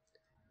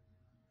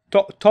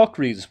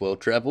 Talkree's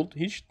well-traveled.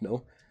 He should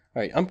know.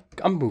 Alright,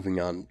 I'm moving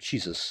on.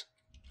 Jesus.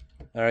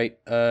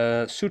 Alright,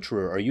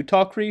 Suturer, are you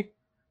Talkree?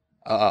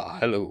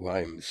 Hello,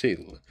 I'm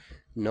Seal.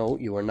 No,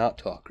 you are not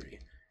Talkree.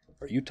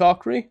 Are you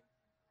Talkree?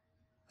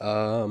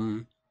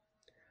 Hello,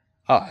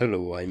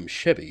 I'm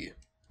Chevy.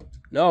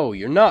 No,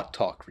 you're not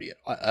Talkree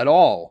at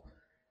all.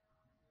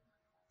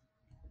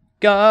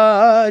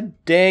 God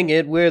dang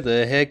it, where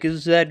the heck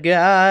is that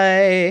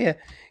guy?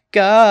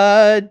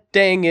 God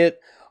dang it,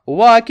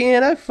 why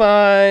can't I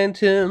find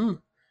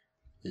him?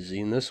 Is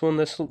he in this one?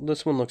 This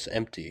one looks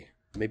empty.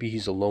 Maybe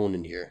he's alone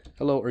in here.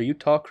 Hello, are you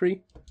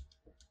Talkree?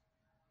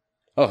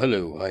 Oh,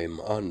 hello, I'm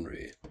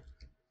Henri.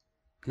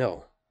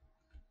 No.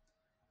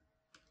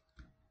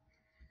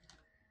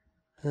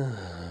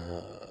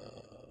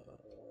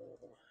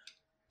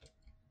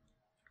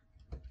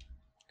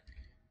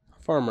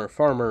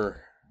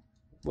 Farmer.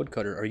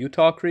 Woodcutter, are you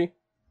Talkree?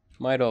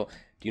 Mido,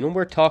 do you know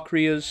where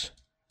Talkree is?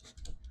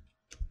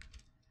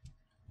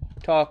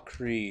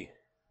 Talkree.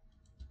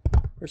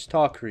 Where's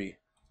Talkree?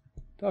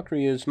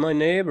 Talkree is my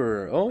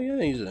neighbor. Oh yeah,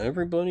 he's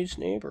everybody's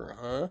neighbor,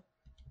 huh?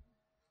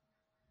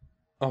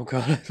 Oh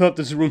god, I thought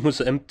this room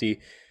was empty.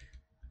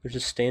 They're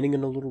just standing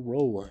in a little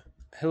row.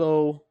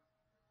 Hello.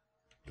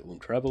 Don't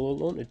travel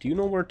alone. Do you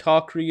know where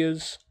Talkree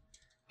is?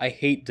 I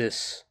hate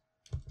this.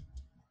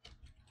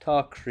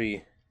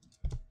 Talkree.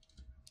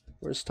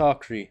 Where's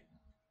Talkree?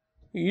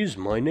 He's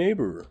my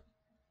neighbor.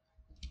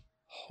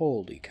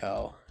 Holy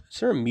cow. Is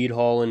there a meat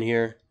hall in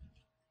here?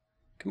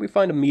 Can we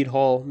find a meat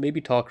hall? Maybe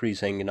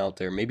Talkery's hanging out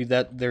there. Maybe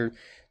that their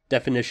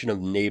definition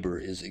of neighbor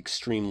is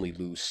extremely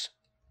loose.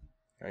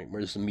 Alright,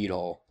 where's the meat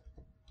hall?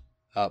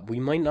 We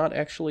might not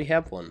actually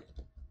have one.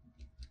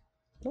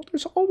 Well,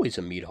 there's always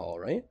a meat hall,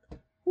 right?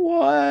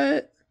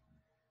 What?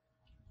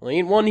 Well,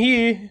 ain't one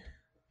here.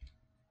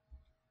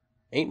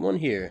 Ain't one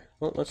here.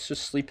 Well, let's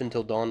just sleep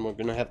until dawn. We're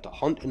gonna have to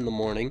hunt in the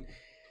morning.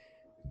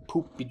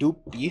 Poopy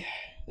doopy.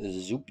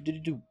 Zoop de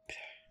doop.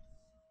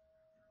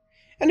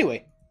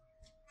 Anyway.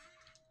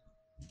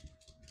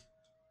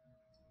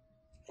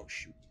 Oh,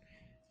 shoot.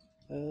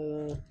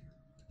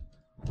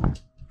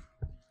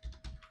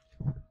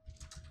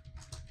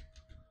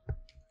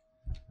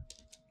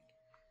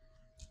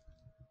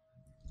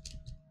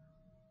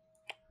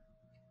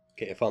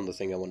 Okay, I found the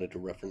thing I wanted to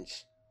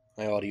reference.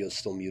 My audio is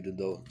still muted,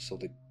 though, so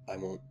that I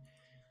won't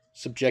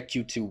subject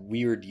you to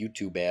weird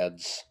YouTube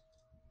ads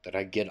that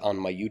I get on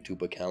my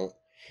YouTube account.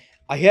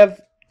 I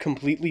have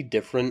completely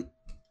different...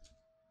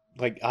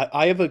 Like,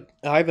 I have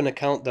an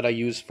account that I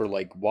use for,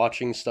 like,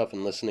 watching stuff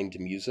and listening to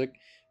music,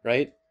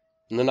 right?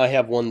 And then I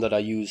have one that I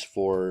use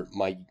for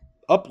my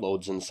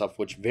uploads and stuff,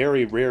 which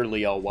very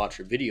rarely I'll watch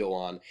a video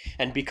on.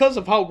 And because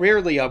of how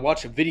rarely I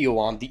watch a video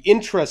on, the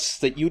interests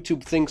that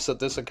YouTube thinks that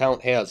this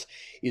account has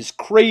is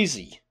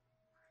crazy.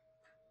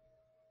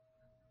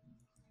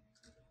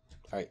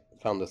 Alright,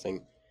 found the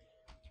thing.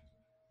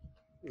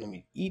 Let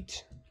me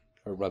eat,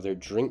 or rather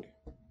drink.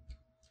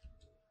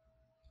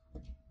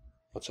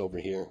 What's over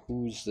here?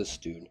 Who's this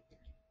dude?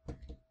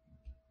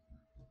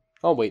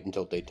 I'll wait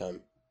until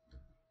daytime.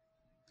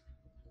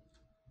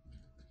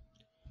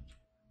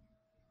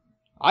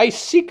 I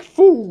seek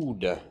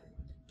food!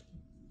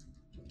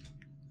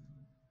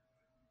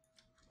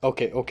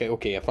 Okay,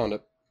 I found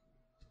it.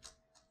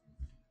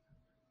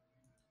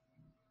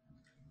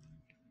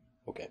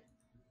 Okay.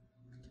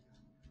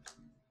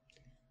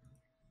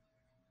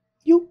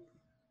 You.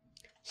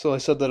 So I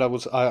said that I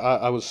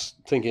was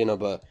thinking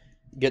of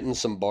getting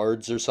some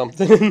bards or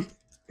something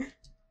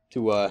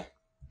to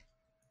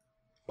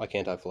why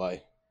can't I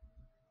fly?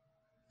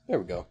 There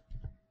we go.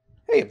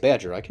 Hey, a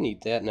badger, I can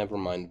eat that. Never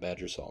mind, the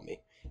badger saw me.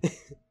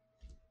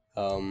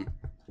 What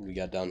we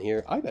got down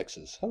here?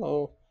 Ibexes.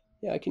 Hello.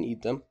 Yeah, I can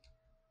eat them.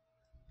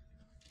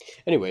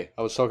 Anyway,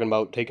 I was talking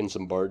about taking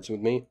some bards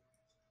with me.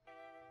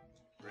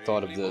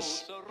 Thought of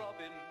this.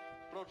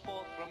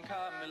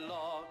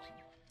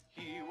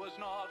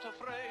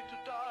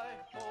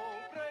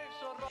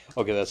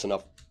 Okay, that's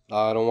enough.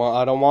 I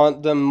don't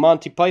want them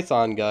Monty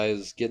Python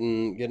guys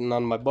getting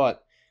on my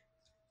butt.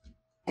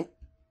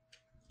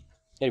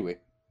 Anyway.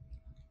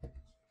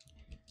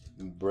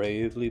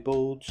 Bravely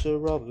bold Sir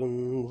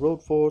Robin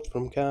rode forth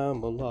from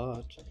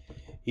Camelot.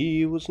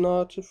 He was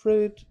not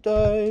afraid to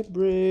die,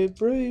 brave,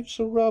 brave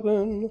Sir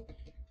Robin.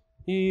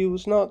 He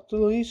was not the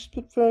least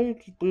bit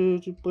afraid to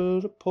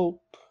bird a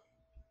pulp.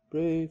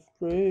 Brave,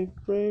 brave,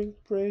 brave,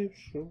 brave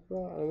Sir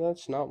Robin.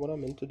 That's not what I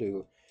meant to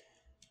do.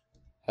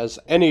 Has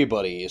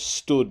anybody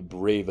stood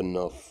brave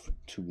enough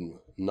to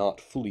not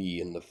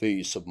flee in the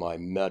face of my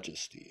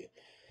majesty?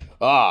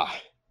 Ah,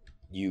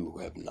 you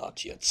have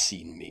not yet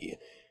seen me.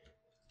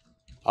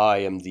 I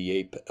am the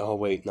ape. Oh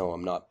wait, no,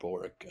 I'm not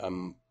Boric.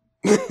 I'm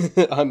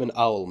I'm an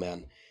owl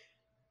man.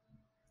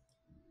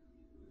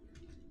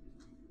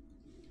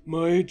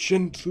 My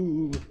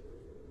gentle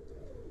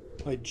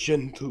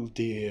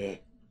dear.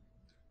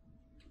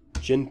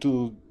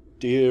 Gentle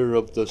deer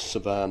of the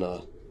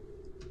savannah.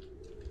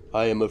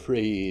 I am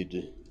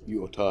afraid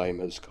your time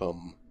has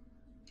come.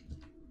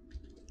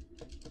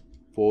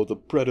 For the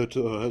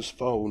predator has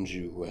found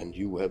you, and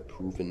you have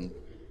proven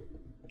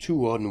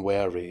too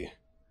unwary.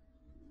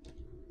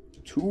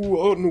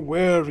 Too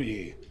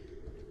unwary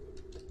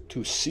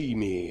to see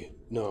me.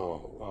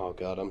 No, oh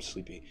god, I'm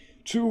sleepy.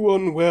 Too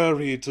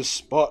unwary to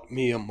spot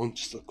me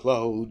amongst the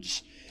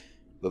clouds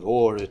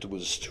before it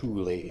was too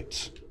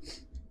late.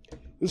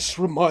 This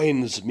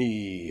reminds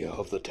me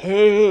of the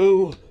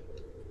tale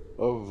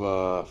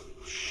of,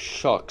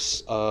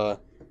 shucks, the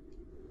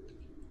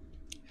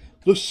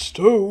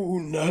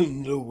stone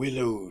and the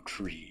willow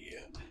tree.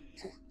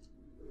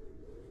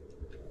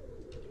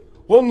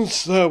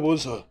 Once there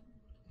was a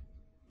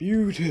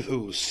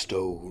beautiful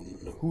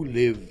stone who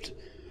lived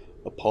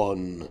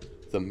upon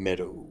the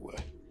meadow.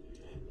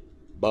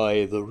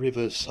 By the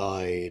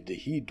riverside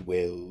he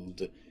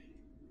dwelled,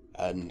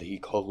 and he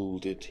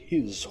called it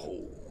his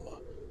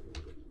home.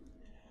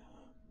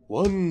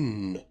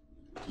 One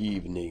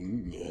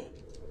evening,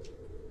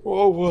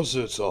 or was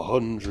it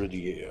 100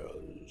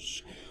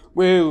 years?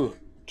 Well,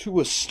 to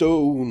a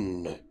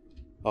stone,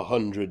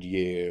 100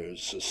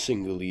 years, a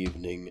single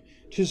evening,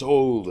 'tis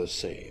all the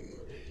same.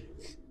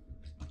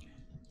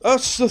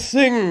 That's the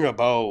thing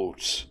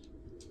about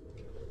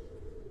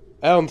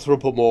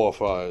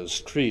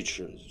anthropomorphized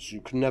creatures.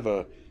 You can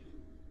never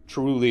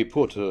truly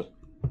put a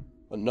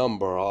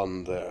number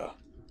on their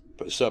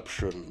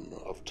perception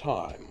of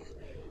time.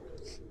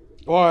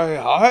 Why,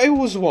 I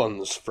was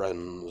once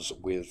friends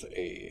with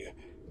a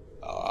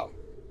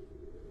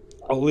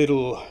a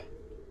little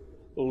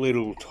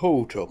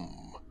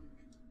totem,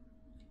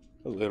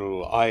 a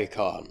little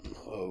icon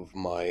of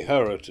my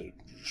heritage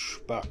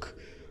back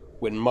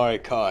when my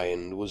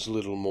kind was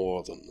little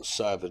more than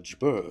savage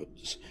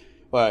birds.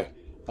 Why,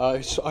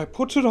 I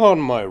put it on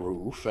my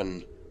roof,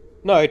 and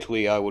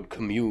nightly I would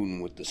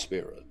commune with the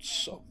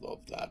spirits of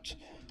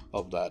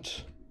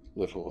that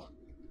little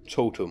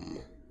totem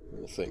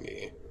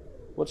thingy.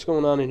 What's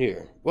going on in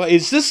here? What,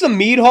 is this the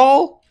meat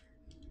hall?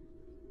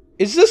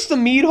 Is this the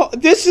meat hall?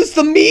 This is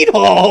the meat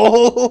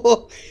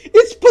hall!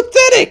 It's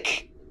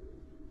pathetic!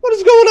 What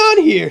is going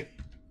on here?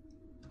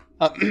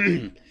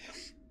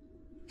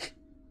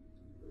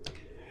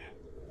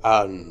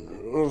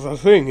 And the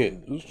thing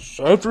is,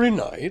 every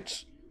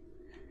night,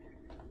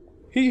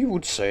 he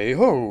would say,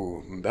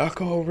 "Oh,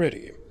 back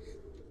already."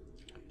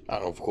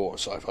 And of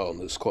course, I found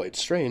this quite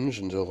strange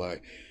until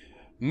I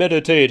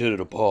meditated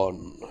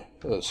upon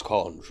this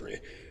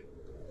conjury.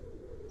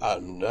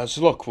 And as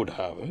luck would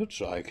have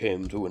it, I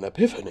came to an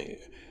epiphany.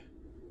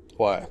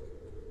 Why?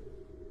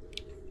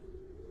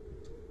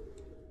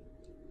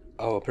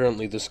 Oh,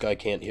 apparently this guy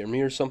can't hear me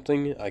or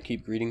something. I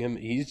keep greeting him.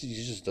 He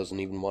just doesn't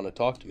even want to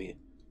talk to me.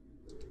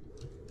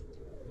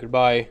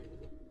 Goodbye.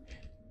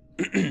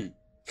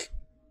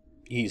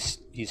 he's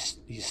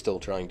still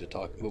trying to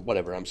talk, but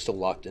whatever, I'm still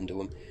locked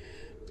into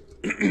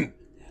him.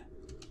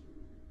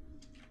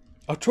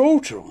 A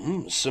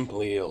totem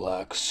simply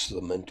lacks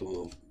the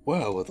mental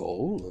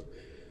wherewithal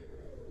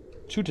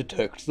to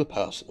detect the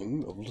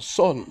passing of the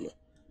sun.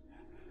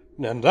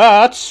 And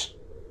that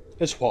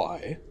is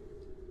why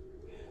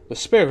the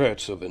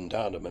spirits of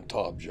inanimate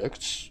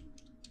objects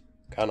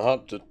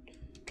cannot,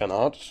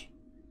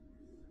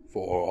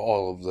 for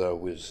all of their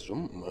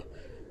wisdom,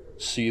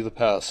 see the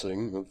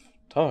passing of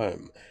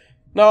time.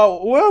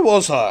 Now, where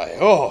was I?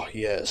 Oh,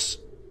 yes.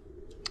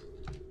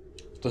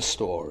 The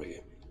story.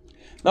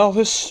 Now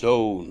this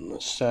stone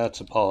sat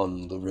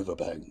upon the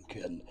riverbank,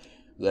 and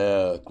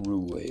there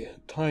grew a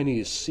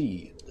tiny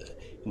seed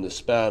in the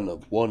span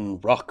of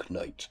one rock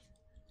night.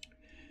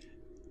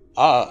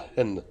 Ah,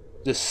 and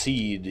this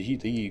seed,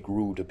 he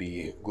grew to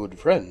be good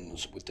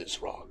friends with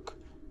this rock,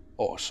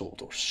 or so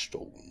the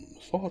stone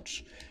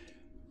thought.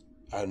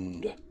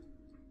 And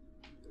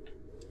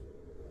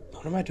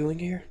what am I doing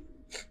here?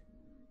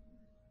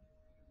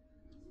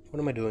 What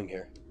am I doing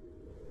here?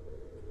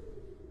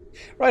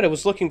 Right, I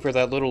was looking for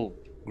that little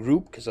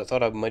group because I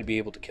thought I might be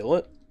able to kill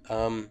it.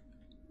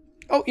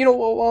 Oh, you know,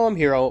 while I'm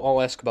here,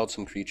 I'll ask about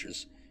some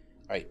creatures.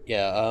 Alright,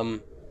 yeah,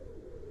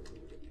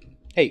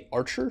 hey,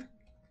 Archer?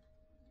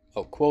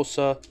 Oh,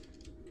 Quosa.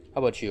 How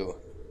about you?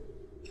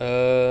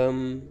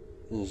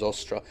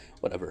 Zostra.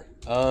 Whatever.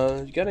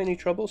 You got any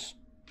troubles?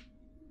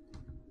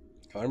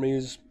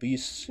 Armies,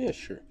 beasts? Yeah,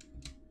 sure.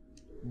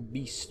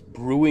 Beast.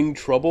 Brewing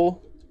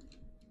trouble?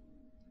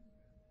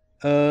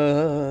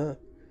 The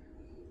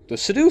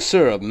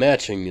seducer of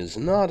matching is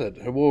not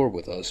at war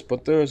with us,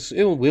 but there's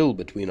ill will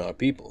between our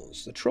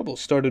peoples. The trouble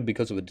started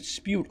because of a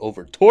dispute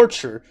over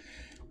torture.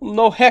 Well,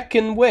 no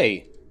heckin'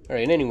 way.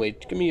 Alright, anyway,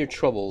 give me your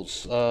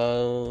troubles.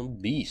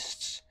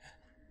 Beasts.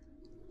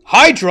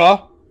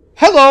 Hydra!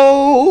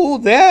 Hello!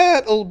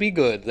 That'll be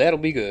good. That'll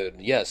be good.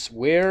 Yes,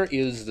 where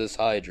is this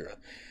Hydra?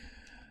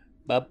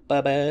 Oh,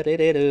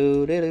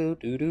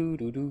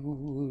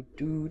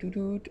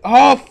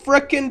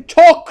 frickin'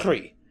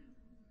 Tokri!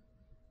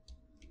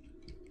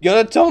 You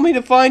gotta tell me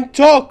to find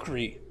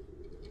Tokri.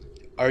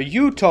 Are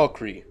you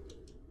Tokri?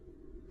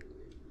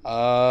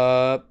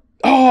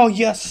 Oh,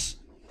 yes!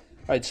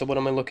 Alright, so what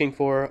am I looking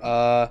for?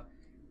 Robin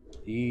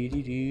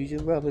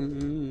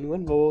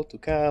went forth to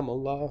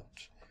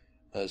Camelot.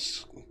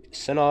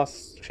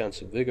 Senoth,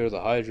 Chance of Vigor,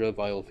 the Hydra,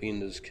 Vile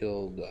Fiend is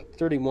killed.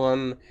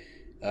 31.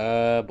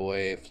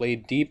 Boy,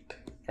 Flayed Deep.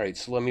 Alright,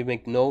 so let me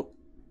make note.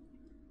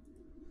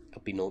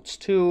 Copy notes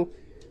too.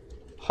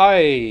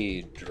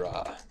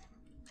 Hydra.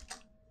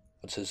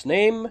 What's his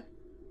name?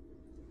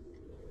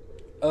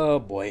 Oh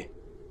boy.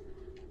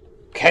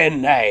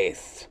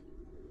 Kenneth.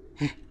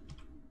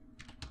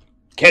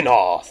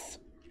 Kenoth.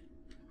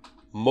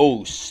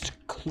 Most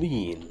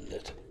clean.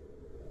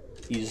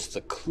 He's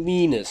the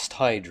cleanest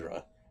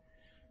Hydra.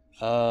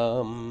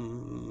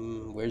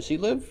 Where's he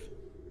live?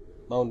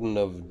 Mountain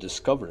of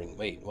Discovering.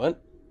 Wait,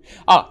 what?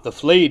 Ah, the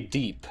Flayed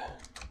Deep.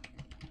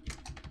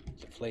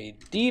 The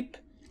Flayed Deep.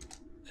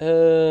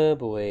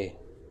 Boy.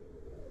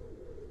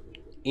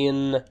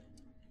 In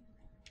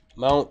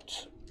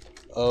Mount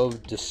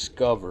of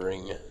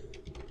Discovering.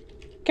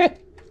 Okay.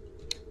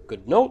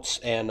 Good notes,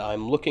 and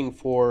I'm looking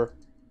for...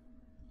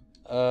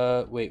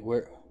 wait,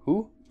 where...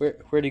 Who?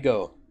 Where'd he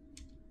go?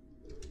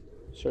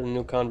 Start a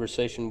new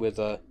conversation with,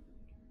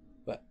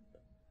 what?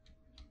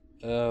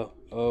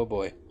 Oh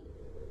boy.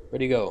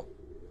 Where'd he go?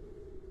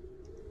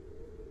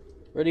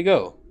 Where'd he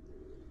go?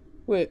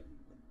 Wait.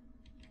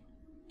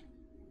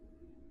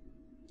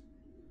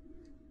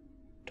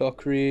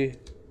 Tokri...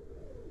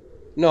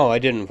 No, I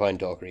didn't find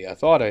Tokri. I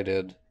thought I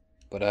did,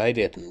 but I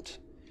didn't.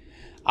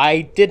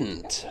 I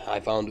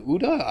found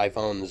Uda, I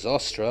found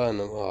Zostra, and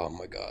oh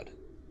my god.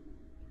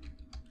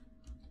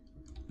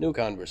 New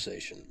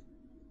conversation.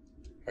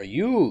 Are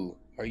you?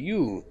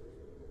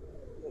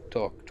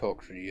 Talk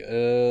to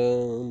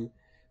you.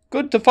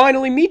 Good to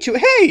finally meet you.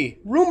 Hey!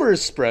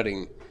 Rumors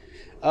spreading.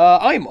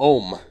 I'm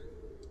Ohm.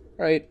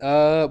 Alright,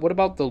 what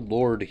about the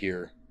Lord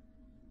here?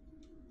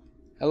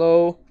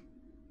 Hello?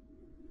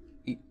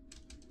 He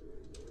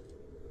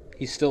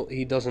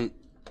doesn't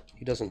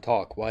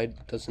talk. Why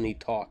doesn't he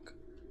talk?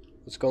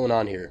 What's going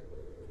on here?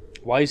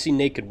 Why is he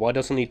naked? Why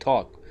doesn't he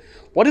talk?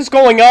 What is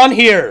going on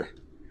here?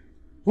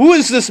 Who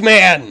is this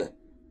man?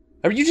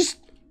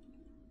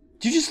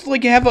 Do you just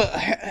like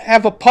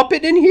have a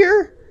puppet in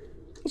here?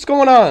 What's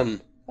going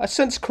on? I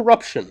sense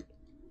corruption.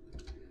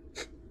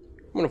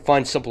 I'm gonna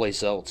find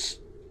someplace else.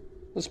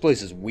 This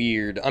place is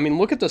weird. I mean,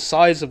 look at the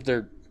size of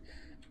their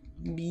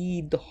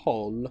mead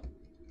hall.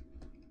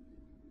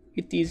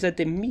 It is at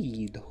the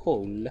mead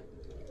hall.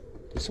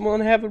 Does someone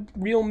have a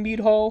real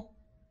mead hall?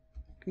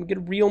 Can we get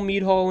a real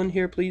mead hall in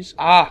here, please?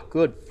 Ah,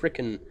 good.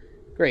 Frickin'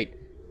 great.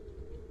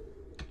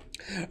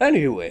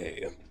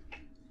 Anyway,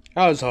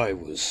 as I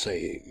was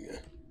saying,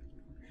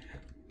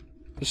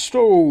 the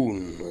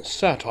stone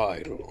sat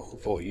idle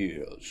for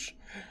years,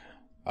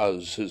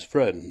 as his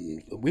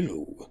friend the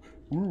willow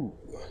grew.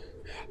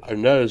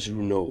 And as you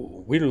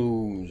know,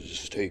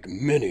 willows take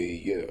many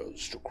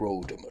years to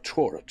grow to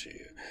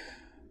maturity.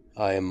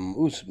 I am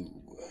Uzbu.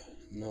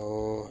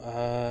 No,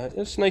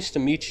 it's nice to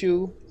meet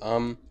you.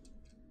 Let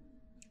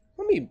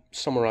me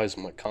summarize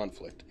my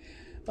conflict.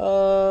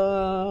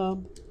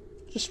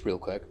 Just real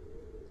quick.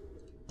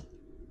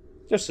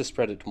 Just to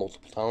spread it to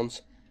multiple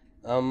towns.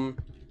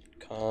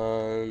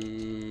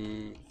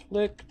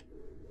 Conflict.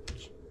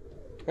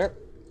 There.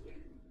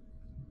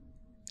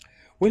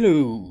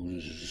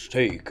 Willows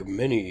take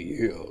many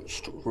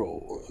years to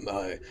grow.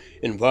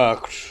 In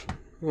fact,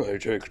 I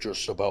take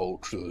just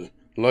about the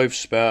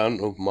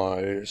lifespan of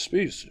my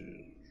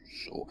species.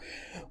 So,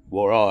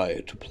 were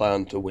I to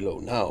plant a willow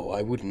now,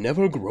 I would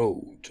never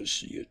grow to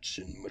see it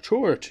in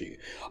maturity.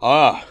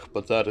 Ah,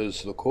 but that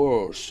is the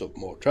course of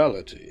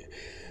mortality.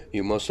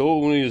 You must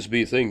always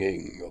be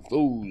thinking of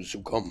those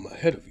who come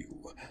ahead of you.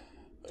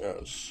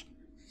 Yes.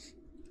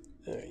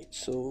 Alright,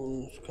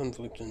 so,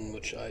 conflict in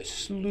which I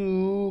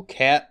slew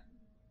cat.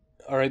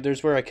 Alright,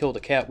 there's where I killed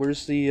a cat.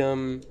 Where's the,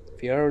 a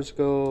few hours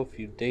ago, a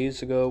few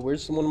days ago,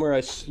 where's the one where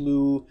I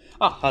slew...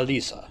 Ah,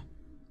 Halisa.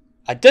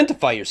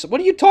 Identify yourself.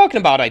 What are you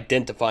talking about,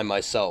 identify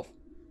myself?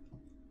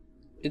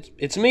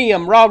 It's me,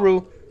 I'm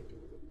Raru.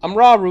 I'm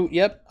Raru,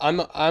 yep,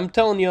 I'm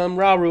telling you, I'm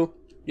Raru.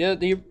 Yeah,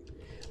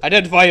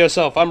 identify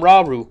yourself, I'm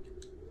Raru.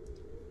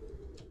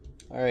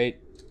 Alright.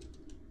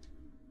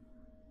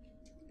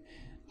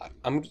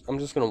 I'm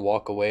just gonna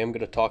walk away. I'm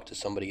gonna talk to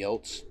somebody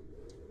else.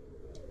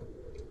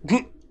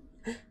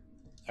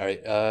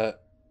 Alright, oh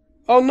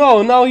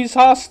no, now he's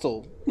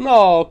hostile.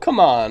 No, come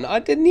on. I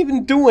didn't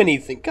even do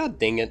anything. God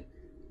dang it.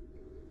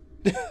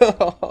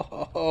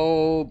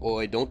 Oh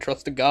boy, don't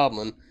trust a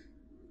goblin.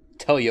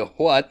 Tell you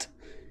what.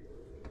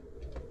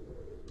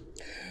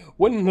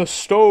 When the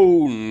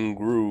stone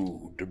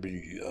grew to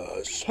be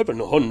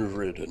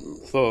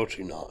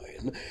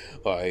 739,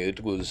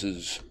 it was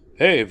his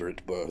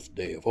favorite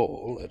birthday of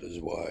all. That is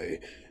why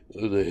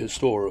the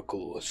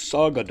historical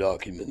saga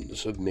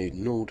documents have made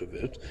note of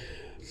it.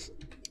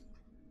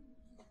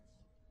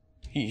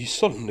 He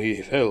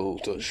suddenly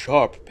felt a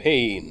sharp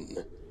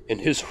pain in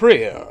his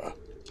rear.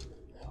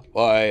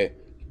 Why,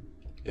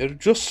 it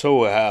just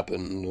so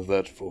happened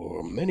that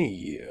for many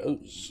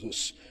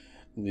years,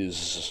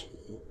 this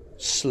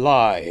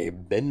sly,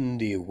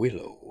 bendy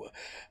willow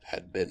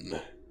had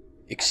been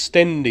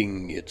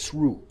extending its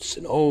roots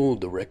in all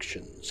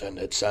directions, and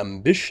its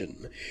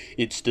ambition,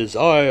 its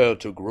desire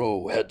to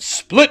grow, had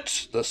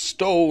split the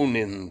stone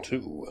in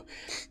two.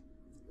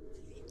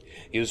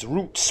 His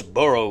roots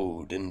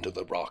burrowed into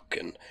the rock,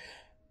 and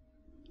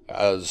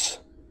as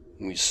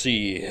we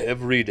see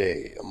every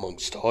day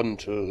amongst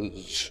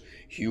hunters,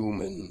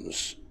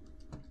 humans,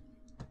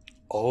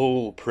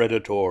 all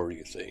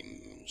predatory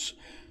things,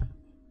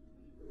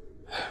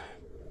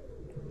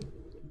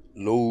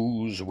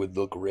 those with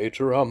the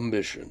greater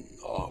ambition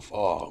are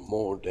far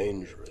more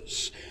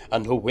dangerous,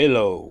 and a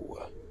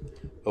willow,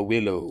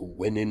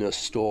 when in a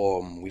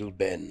storm, will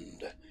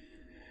bend.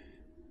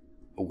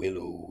 A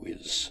willow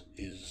is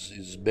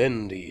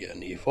bendy,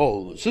 and he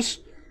falls.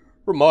 This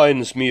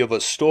reminds me of a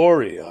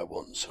story I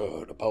once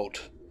heard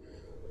about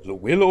the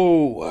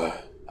willow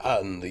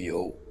and the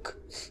oak.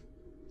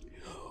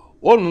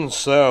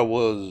 Once there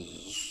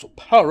was a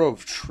pair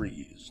of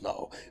trees.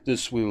 Now,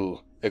 this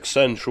will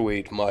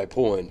accentuate my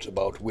point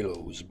about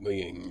willows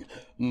being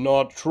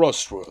not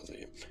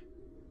trustworthy.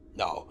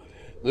 Now,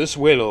 this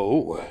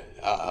willow,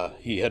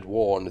 he had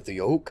warned the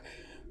oak,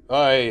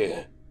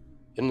 in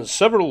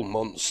several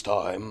months'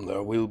 time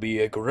there will be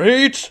a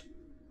great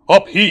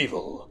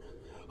upheaval,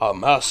 a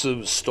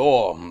massive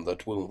storm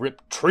that will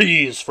rip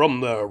trees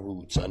from their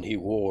roots, and he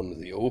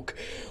warned the oak,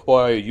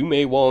 why, you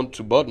may want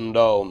to button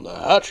down the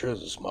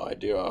hatches, my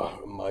dear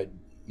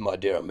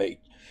mate.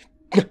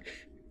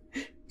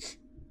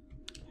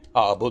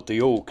 But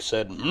the oak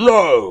said,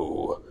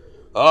 no,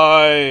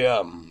 I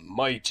am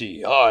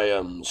mighty, I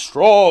am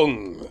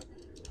strong,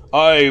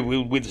 I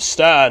will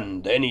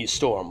withstand any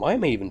storm. Why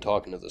am I even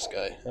talking to this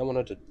guy? I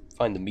wanted to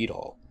find the meat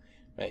hall,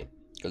 right?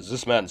 Because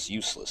this man's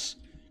useless.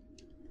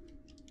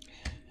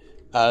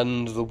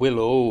 And the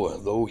willow,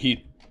 though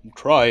he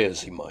try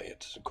as he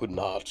might, could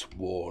not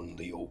warn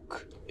the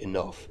oak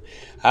enough.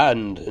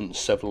 And in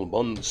several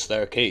months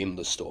there came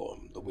the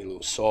storm. The willow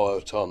saw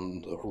it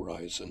on the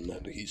horizon,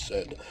 and he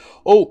said,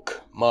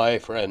 "Oak, my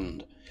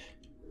friend,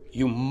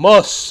 you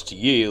must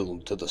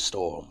yield to the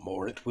storm,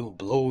 or it will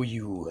blow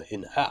you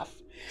in half."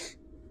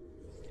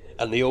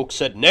 And the oak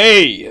said,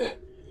 "Nay,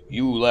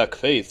 you lack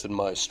faith in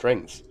my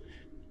strength."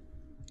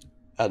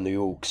 And the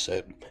oak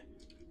said,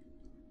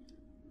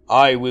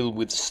 "I will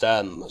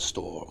withstand the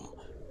storm."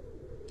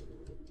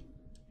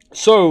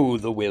 So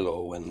the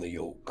willow and the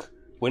oak,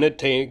 when it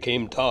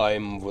came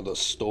time for the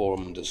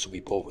storm to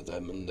sweep over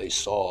them, and they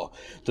saw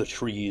the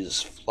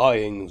trees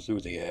flying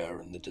through the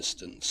air in the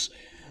distance,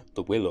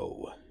 the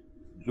willow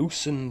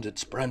loosened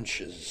its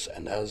branches,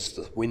 and as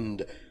the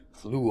wind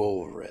flew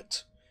over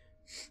it,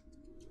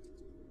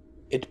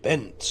 it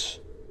bent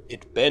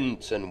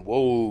and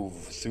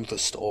wove through the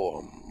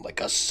storm like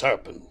a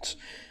serpent,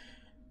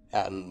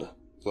 and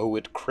though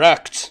it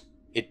cracked,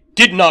 it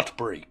did not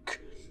break.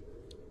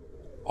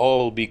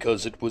 All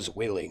because it was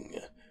willing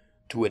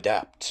to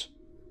adapt,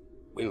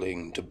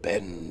 willing to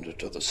bend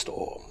to the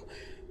storm.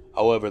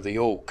 However, the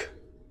oak,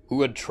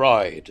 who had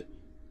tried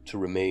to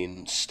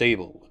remain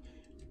stable,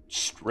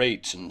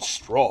 straight and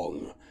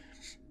strong,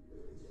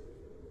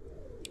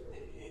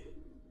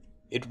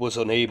 it was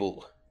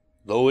unable,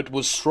 though it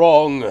was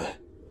strong,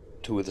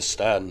 to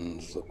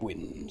withstand the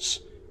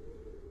winds.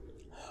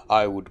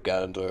 I would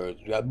gander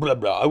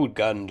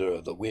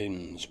the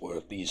winds were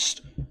at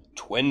least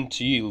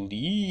 20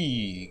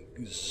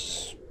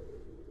 leagues.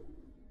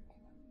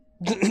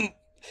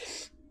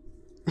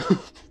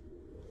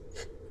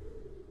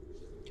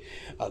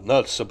 And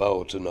that's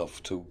about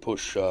enough to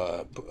push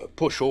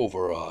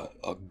over a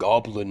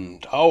goblin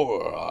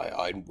tower,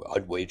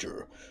 I'd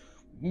wager.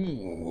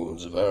 Ooh,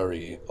 it's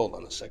very... Hold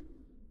on a sec.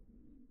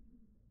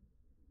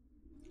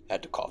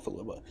 Had to cough a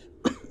little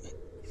bit.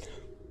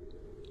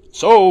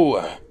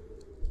 So,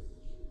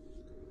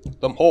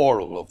 the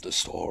moral of the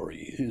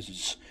story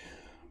is,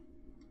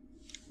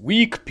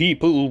 weak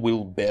people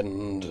will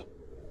bend,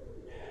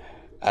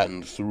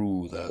 and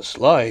through their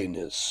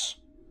slyness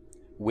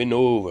win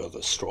over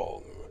the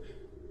strong.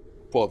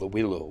 For the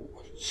willow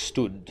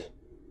stood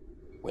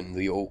when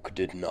the oak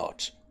did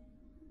not.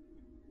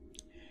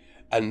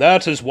 And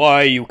that is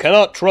why you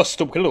cannot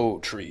trust a willow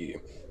tree.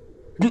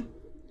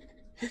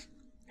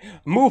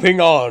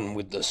 Moving on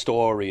with the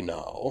story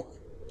now.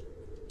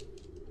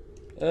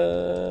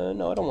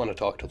 No, I don't want to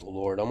talk to the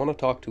Lord. I want to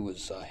talk to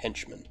his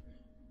henchman.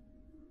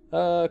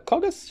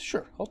 Koggith?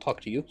 Sure, I'll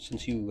talk to you,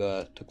 since you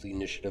took the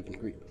initiative and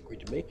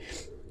greeted me.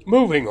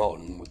 Moving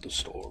on with the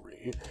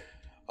story.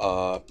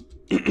 The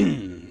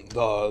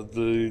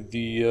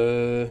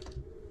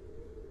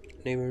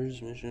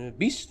neighbor's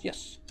beast?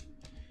 Yes.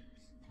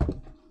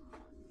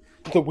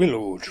 The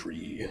willow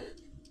tree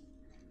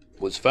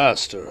was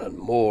faster and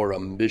more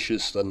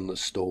ambitious than the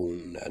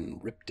stone,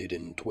 and ripped it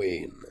in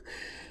twain,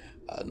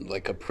 and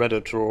like a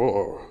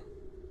predator,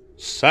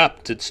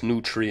 sapped its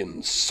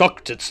nutrients,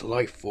 sucked its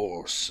life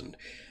force, and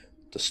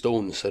the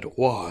stone said,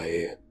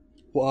 why,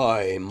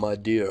 my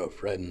dear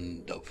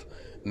friend of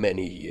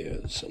many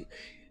years? And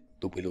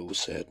the willow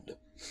said,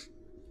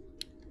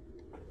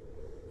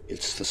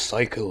 it's the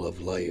cycle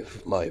of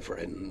life, my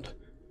friend,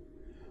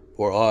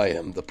 for I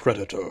am the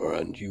predator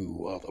and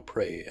you are the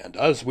prey, and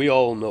as we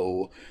all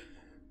know,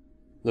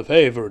 the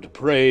favored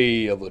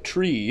prey of a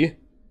tree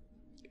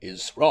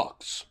is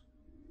rocks.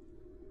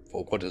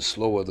 For what is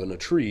slower than a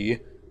tree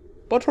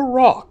but a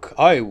rock?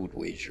 I would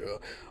wager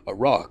a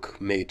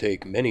rock may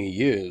take many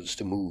years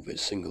to move a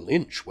single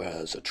inch,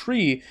 whereas a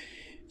tree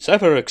is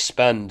ever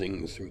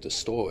expanding through the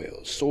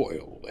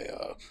soil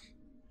there.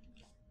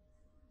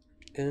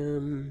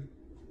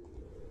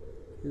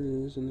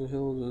 Is in the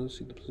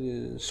hills,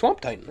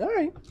 Swamp Titan.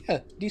 Alright, yeah,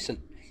 decent.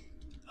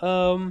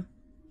 Can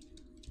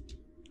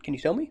you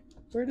tell me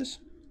where it is?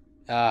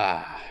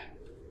 Of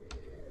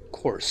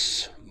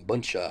course.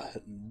 Bunch of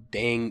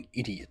dang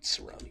idiots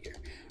around here.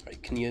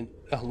 Alright, can you...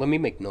 let me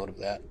make note of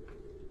that.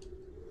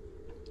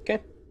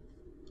 Okay.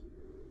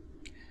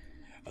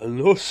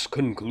 And thus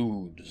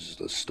concludes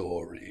the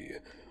story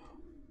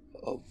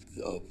of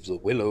the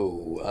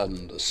willow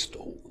and the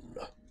stone.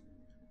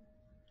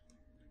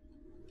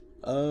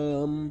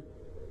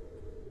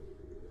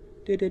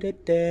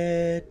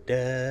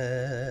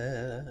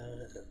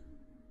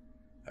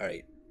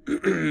 Alright.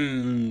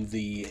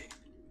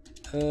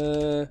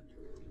 The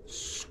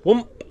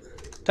Swamp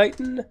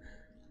Titan,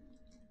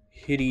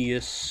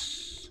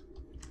 hideous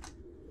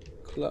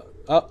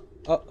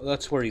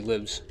that's where he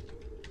lives.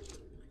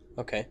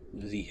 Okay,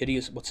 the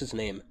hideous, what's his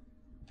name?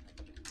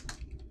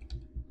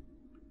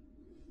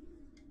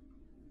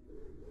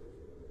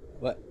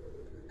 What?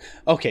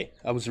 Okay,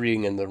 I was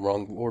reading in the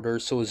wrong order,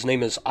 so his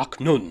name is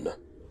Aknun.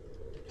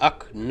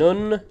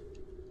 Aknun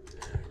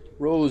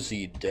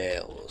Rosy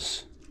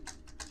Dales.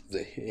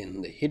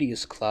 in the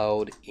hideous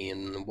cloud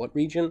in what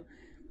region?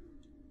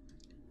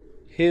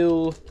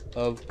 Hill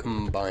of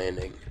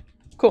Combining.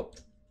 Cool.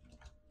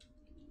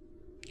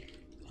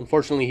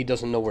 Unfortunately, he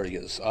doesn't know where he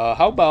is.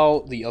 How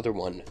about the other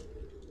one?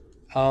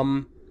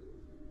 How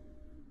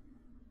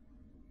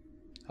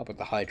about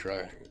the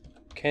Hydra?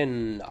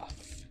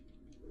 Kenoth.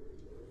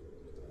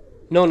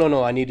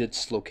 No, I need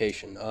its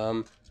location.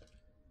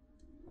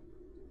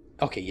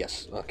 Okay,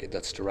 yes. Okay,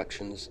 that's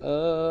directions.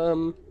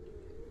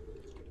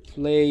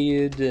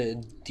 Played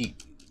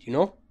deep. You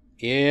know?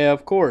 Yeah,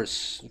 of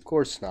course. Of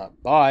course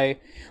not. Bye.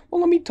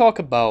 Well, let me talk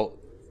about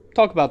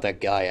that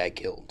guy I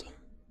killed.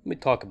 Let me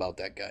talk about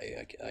that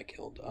guy I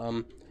killed.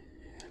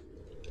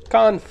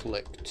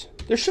 Conflict.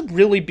 There should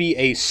really be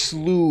a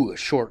slew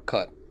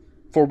shortcut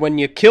for when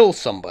you kill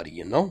somebody,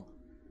 you know?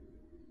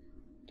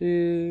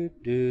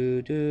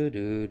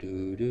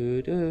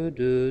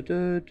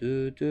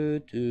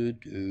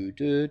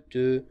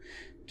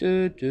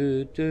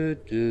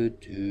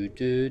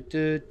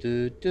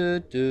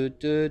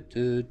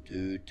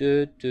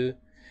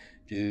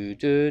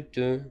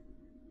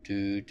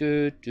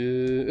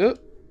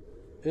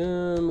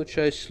 Which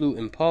I slew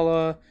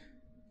Impala.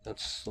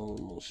 That's the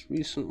most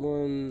recent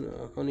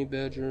one. Honey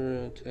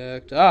Badger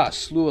attacked.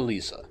 Slew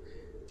Elisa.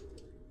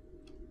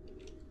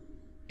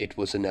 It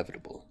was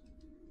inevitable.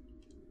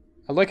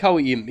 I like how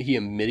he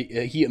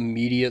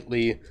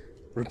immediately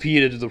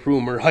repeated the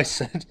rumor I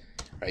said.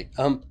 Right.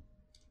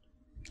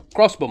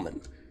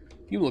 Crossbowman,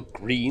 you look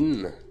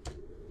green.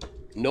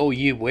 Know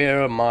ye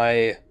where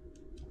my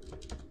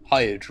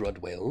Hydra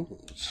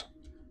dwells?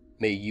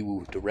 May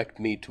you direct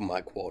me to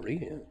my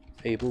quarry.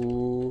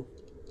 Fable.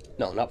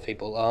 No, not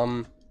Fable.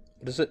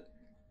 What is it?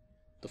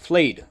 The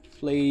Flayed.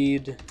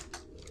 Flayed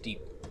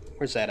Deep.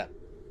 Where's that at?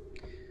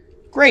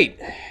 Great.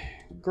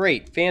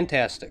 Great.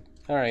 Fantastic.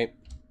 Alright.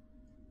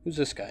 Who's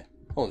this guy?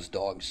 Oh, it's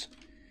dogs.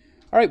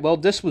 Alright, well,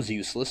 this was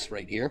useless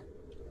right here.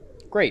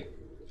 Great.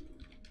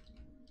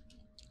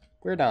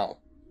 Where now?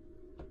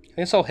 I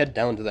guess I'll head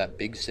down to that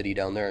big city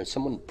down there, and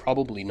someone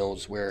probably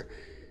knows where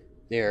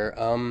they're,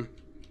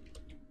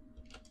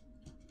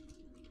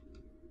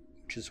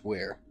 which is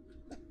where?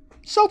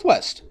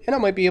 Southwest! And I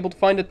might be able to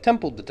find a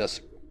temple to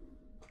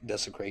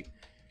desecrate.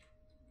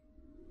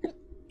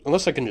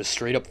 Unless I can just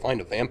straight up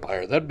find a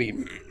vampire. That'd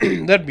be,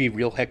 that'd be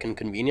real heckin'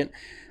 convenient.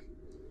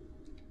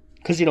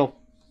 Because, you know,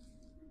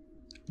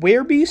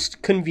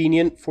 Werebeast,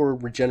 convenient for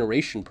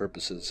regeneration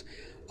purposes.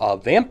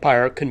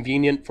 Vampire,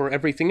 convenient for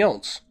everything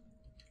else.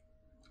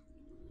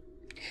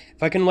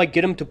 If I can, like,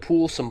 get him to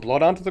pool some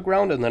blood onto the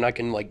ground, and then I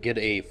can, like, get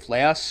a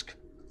flask.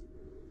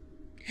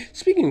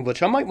 Speaking of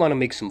which, I might want to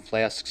make some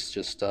flasks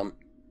just, to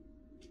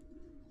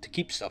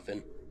keep stuff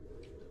in.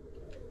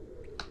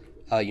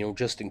 You know,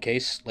 just in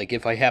case. Like,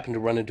 if I happen to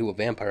run into a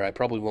vampire, I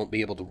probably won't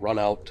be able to run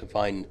out to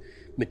find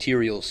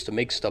materials to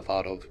make stuff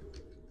out of.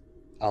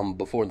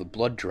 Before the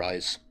blood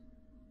dries.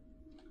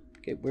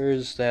 Okay,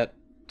 where's that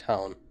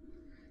town?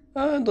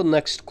 The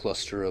next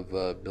cluster of,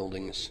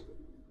 buildings.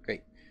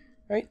 Great.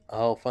 Alright,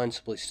 I'll find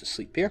some place to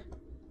sleep here.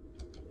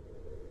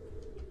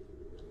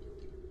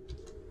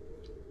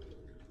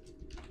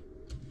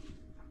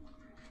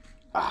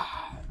 Alright,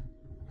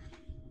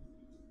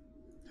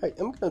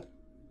 I'm gonna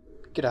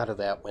get out of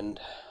that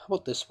wind. How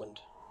about this wind?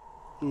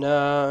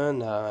 Nah.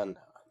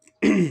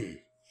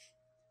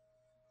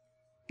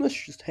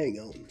 Let's just hang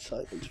out in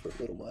silence for a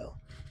little while.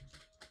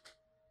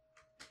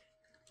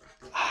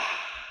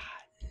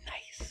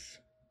 Nice.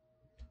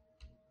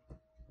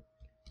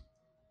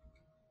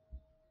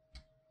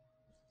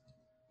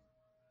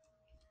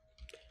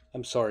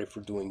 I'm sorry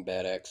for doing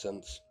bad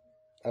accents.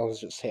 I was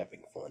just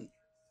having fun.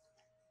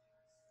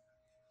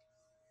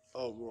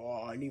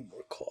 Oh, I need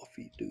more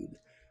coffee, dude.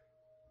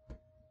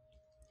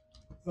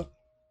 By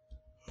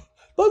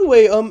the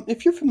way,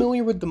 if you're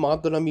familiar with the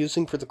mod that I'm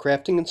using for the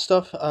crafting and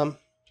stuff,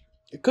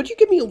 could you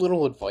give me a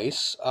little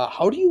advice?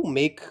 How do you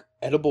make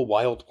edible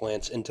wild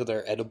plants into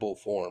their edible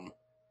form?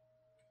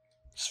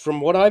 From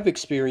what I've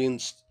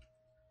experienced,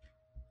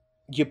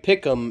 you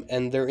pick them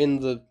and they're in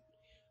the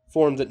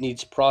form that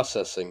needs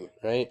processing,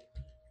 right?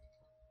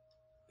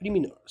 What do you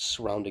mean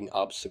surrounding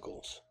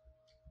obstacles?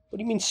 What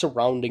do you mean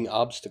surrounding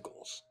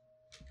obstacles?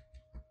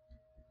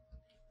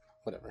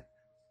 Whatever.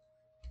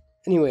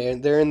 Anyway,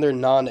 they're in their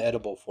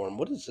non-edible form.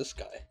 What is this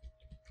guy?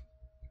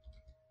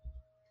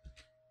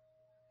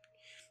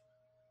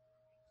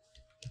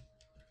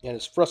 And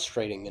it's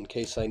frustrating in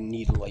case I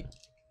need, like,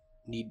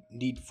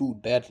 need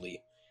food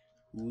badly.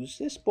 Who's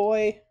this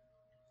boy?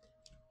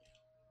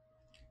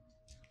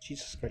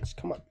 Jesus Christ,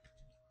 come on.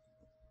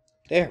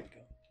 There we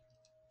go.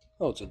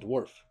 Oh, it's a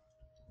dwarf.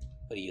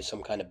 What are you,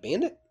 some kind of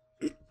bandit?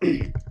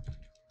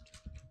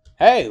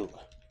 Hail!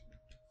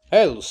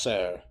 Hail,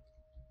 sir!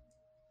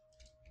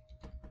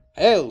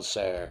 Hail,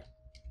 sir!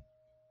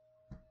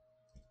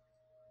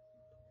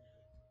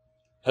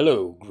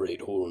 Hello,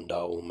 great horned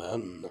owl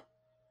man.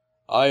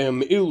 I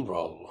am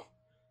Ilral.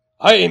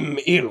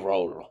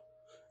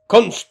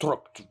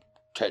 Construct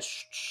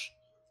tests.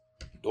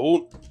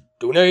 Do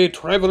not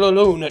travel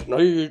alone at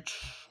night.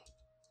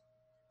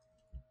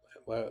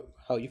 Well,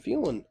 how you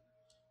feeling?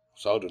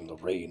 was out in the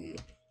rain,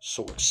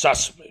 so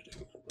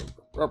exacerbating.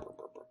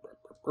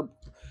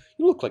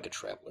 You look like a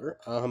traveler.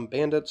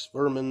 Bandits,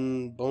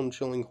 vermin,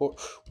 bone-chilling horror.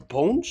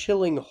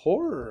 Bone-chilling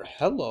horror?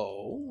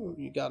 Hello?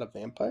 You got a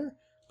vampire?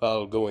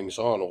 Foul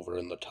goings-on over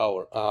in the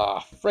tower. Ah,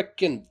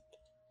 frickin'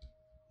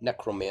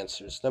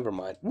 necromancers. Never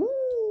mind.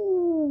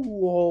 Ooh,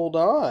 hold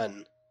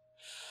on.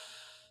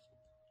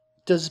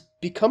 Does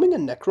becoming a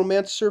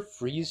necromancer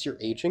freeze your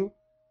aging?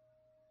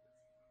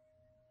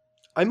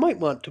 I might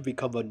want to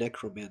become a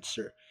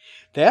necromancer.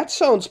 That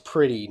sounds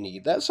pretty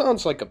neat. That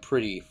sounds like a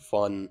pretty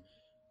fun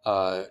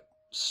uh,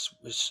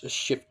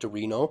 shift to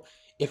Reno.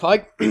 If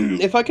I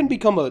if I can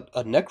become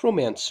a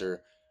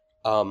necromancer,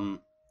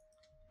 um,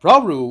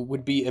 Rauru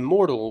would be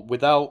immortal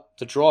without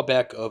the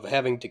drawback of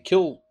having to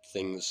kill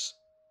things,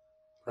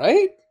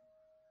 right?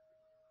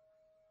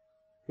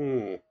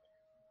 Hmm.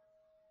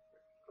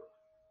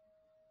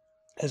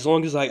 As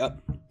long as like,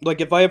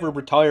 if I ever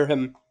retire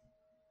him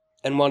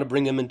and want to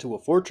bring him into a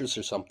fortress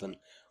or something,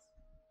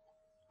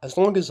 as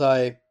long as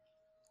I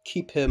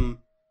keep him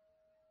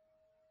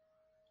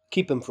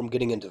from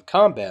getting into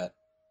combat,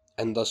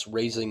 and thus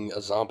raising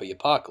a zombie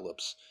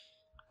apocalypse,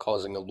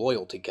 causing a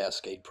loyalty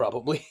cascade,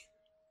 probably.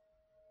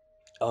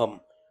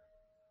 Um,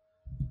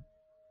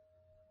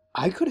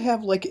 I could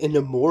have like an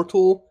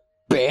immortal,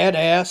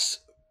 badass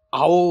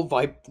owl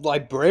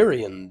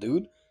librarian,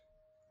 dude.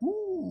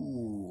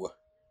 Ooh,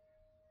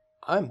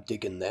 I'm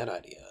digging that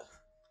idea.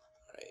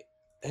 Alright.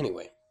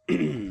 Anyway,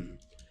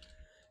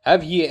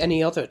 have ye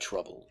any other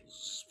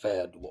troubles,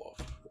 fair dwarf?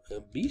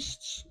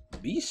 Beasts?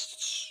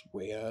 Beasts?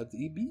 Where are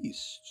the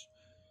beasts?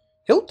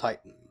 Hill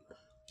Titan.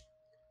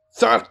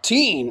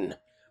 13!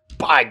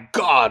 By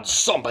God,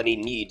 somebody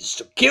needs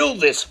to kill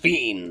this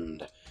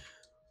fiend!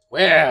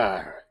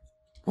 Where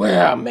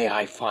may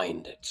I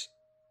find it?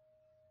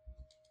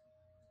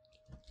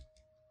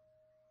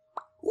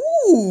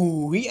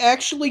 Ooh, he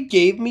actually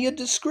gave me a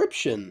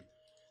description.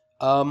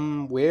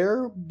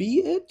 Where be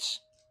it?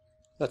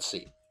 Let's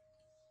see.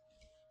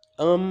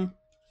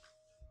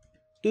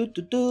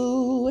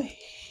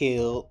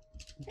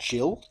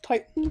 Jill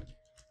Titan?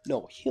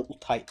 No, Hill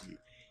Titan.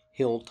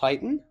 Hill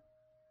Titan.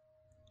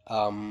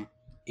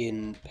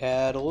 In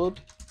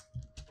Paddled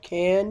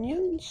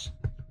Canyons.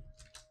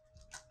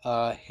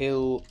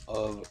 Hill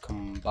of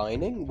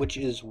Combining, which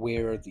is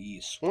where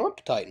the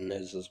Swamp Titan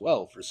is as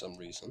well, for some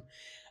reason.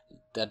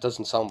 That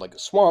doesn't sound like a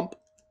swamp,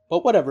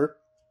 but whatever.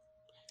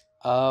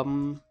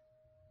 Oh,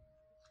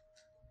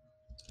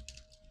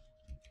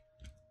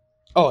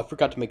 I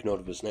forgot to make note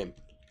of his name.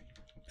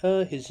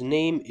 His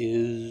name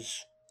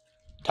is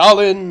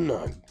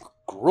Talon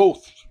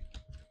Growth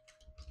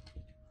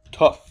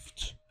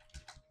Tuft.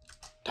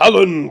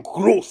 Talon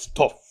Growth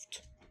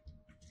Tuft.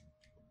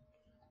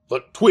 The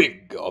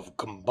Twig of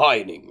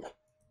Combining.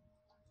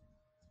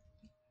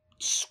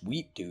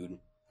 Sweet, dude.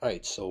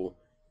 Alright, so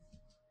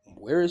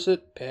where is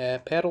it?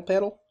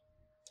 Paddle?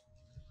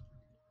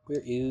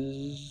 Where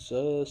is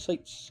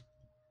sites?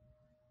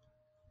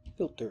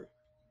 Filter.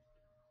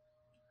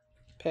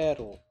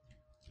 Paddle.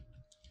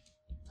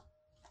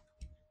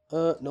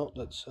 No,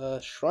 that's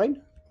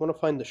shrine. I want to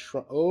find the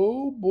shrine.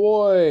 Oh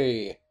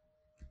boy.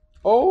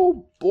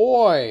 Oh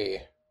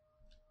boy.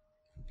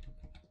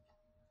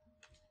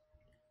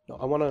 No,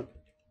 I want to.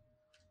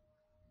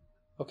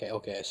 Okay,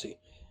 I see.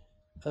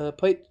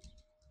 Pipe,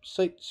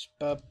 sites,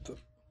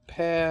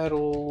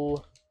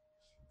 paddle.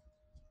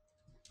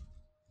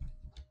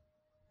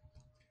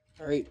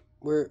 Alright,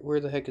 where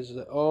the heck is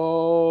that?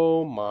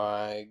 Oh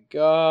my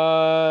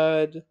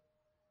god.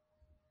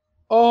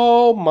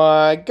 Oh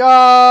my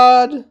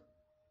god.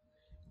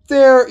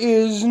 There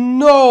is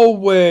no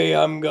way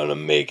I'm gonna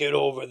make it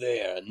over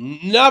there.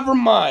 Never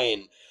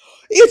mind.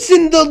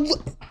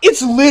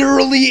 It's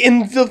literally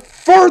in the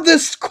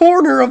furthest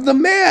corner of the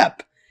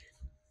map.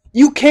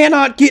 You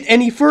cannot get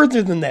any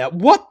further than that.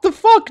 What the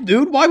fuck,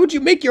 dude? Why would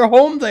you make your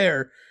home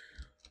there?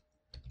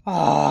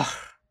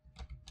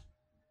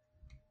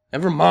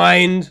 Never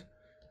mind.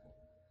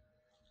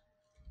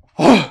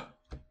 Gonna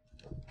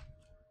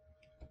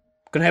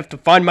have to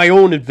find my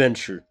own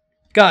adventure.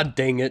 God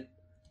dang it.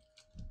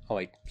 Oh,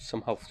 I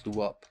somehow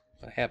flew up.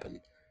 What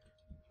happened?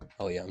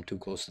 Oh yeah, I'm too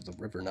close to the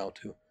river now,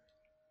 too.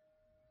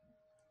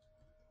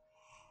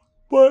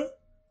 What?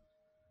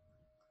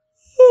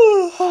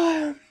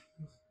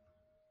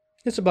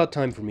 It's about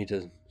time for me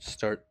to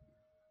start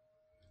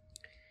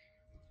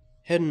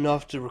heading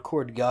off to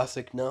record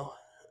Gothic now.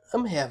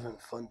 I'm having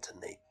fun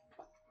tonight.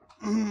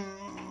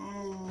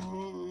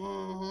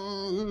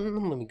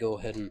 Let me go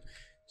ahead and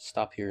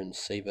stop here and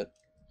save it.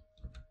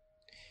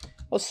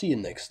 I'll see you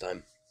next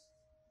time.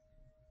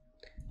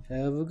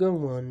 Have a good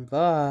one.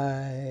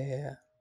 Bye.